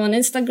 I'm on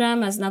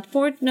Instagram as Nat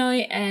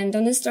Portnoy, and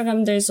on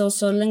Instagram there's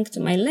also a link to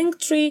my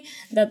Linktree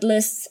that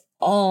lists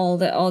all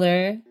the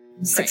other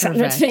 600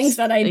 Perfect. things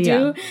that I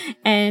do. Yeah.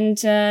 And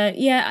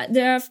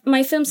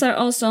my films are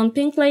also on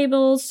Pink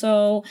Label.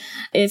 So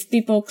if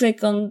people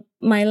click on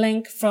my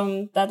link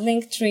from that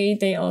link tree,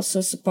 they also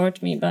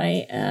support me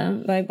by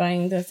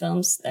buying the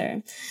films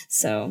there.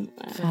 So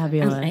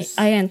Fabulous.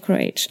 I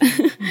encourage.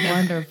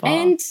 Wonderful.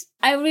 And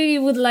I really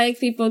would like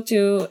people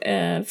to,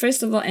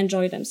 first of all,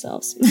 enjoy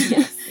themselves.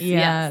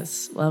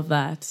 Yes. Love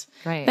that.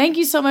 Great. Thank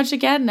you so much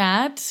again,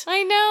 Nat.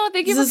 I know.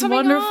 Thank you This for is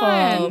coming wonderful.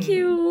 on. Thank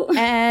you.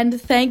 And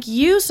thank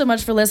you so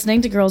much for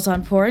listening to Girls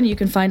on Porn. You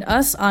can find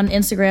us on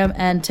Instagram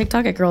and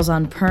TikTok at Girls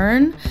on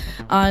Pern,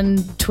 on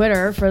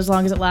Twitter for as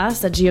long as it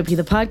lasts at GOP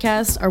the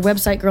Podcast, our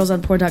website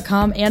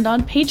girlsonporn.com, and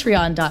on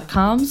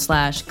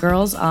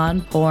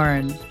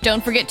patreon.com/girlsonporn.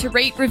 Don't forget to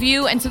rate,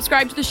 review, and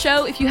subscribe to the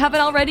show if you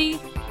haven't already.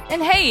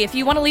 And hey, if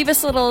you want to leave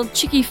us a little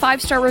cheeky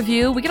 5-star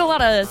review, we get a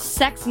lot of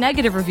sex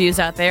negative reviews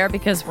out there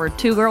because we're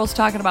two girls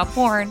talking about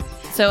porn.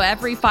 So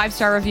every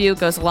 5-star review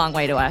goes a long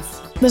way to us.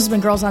 This has been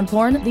Girls on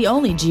Porn, the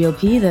only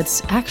GOP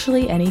that's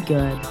actually any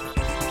good.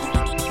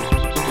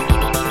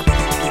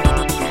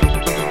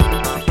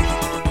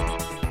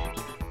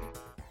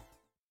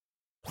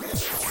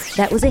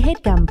 That was a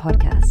HeadGum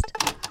podcast.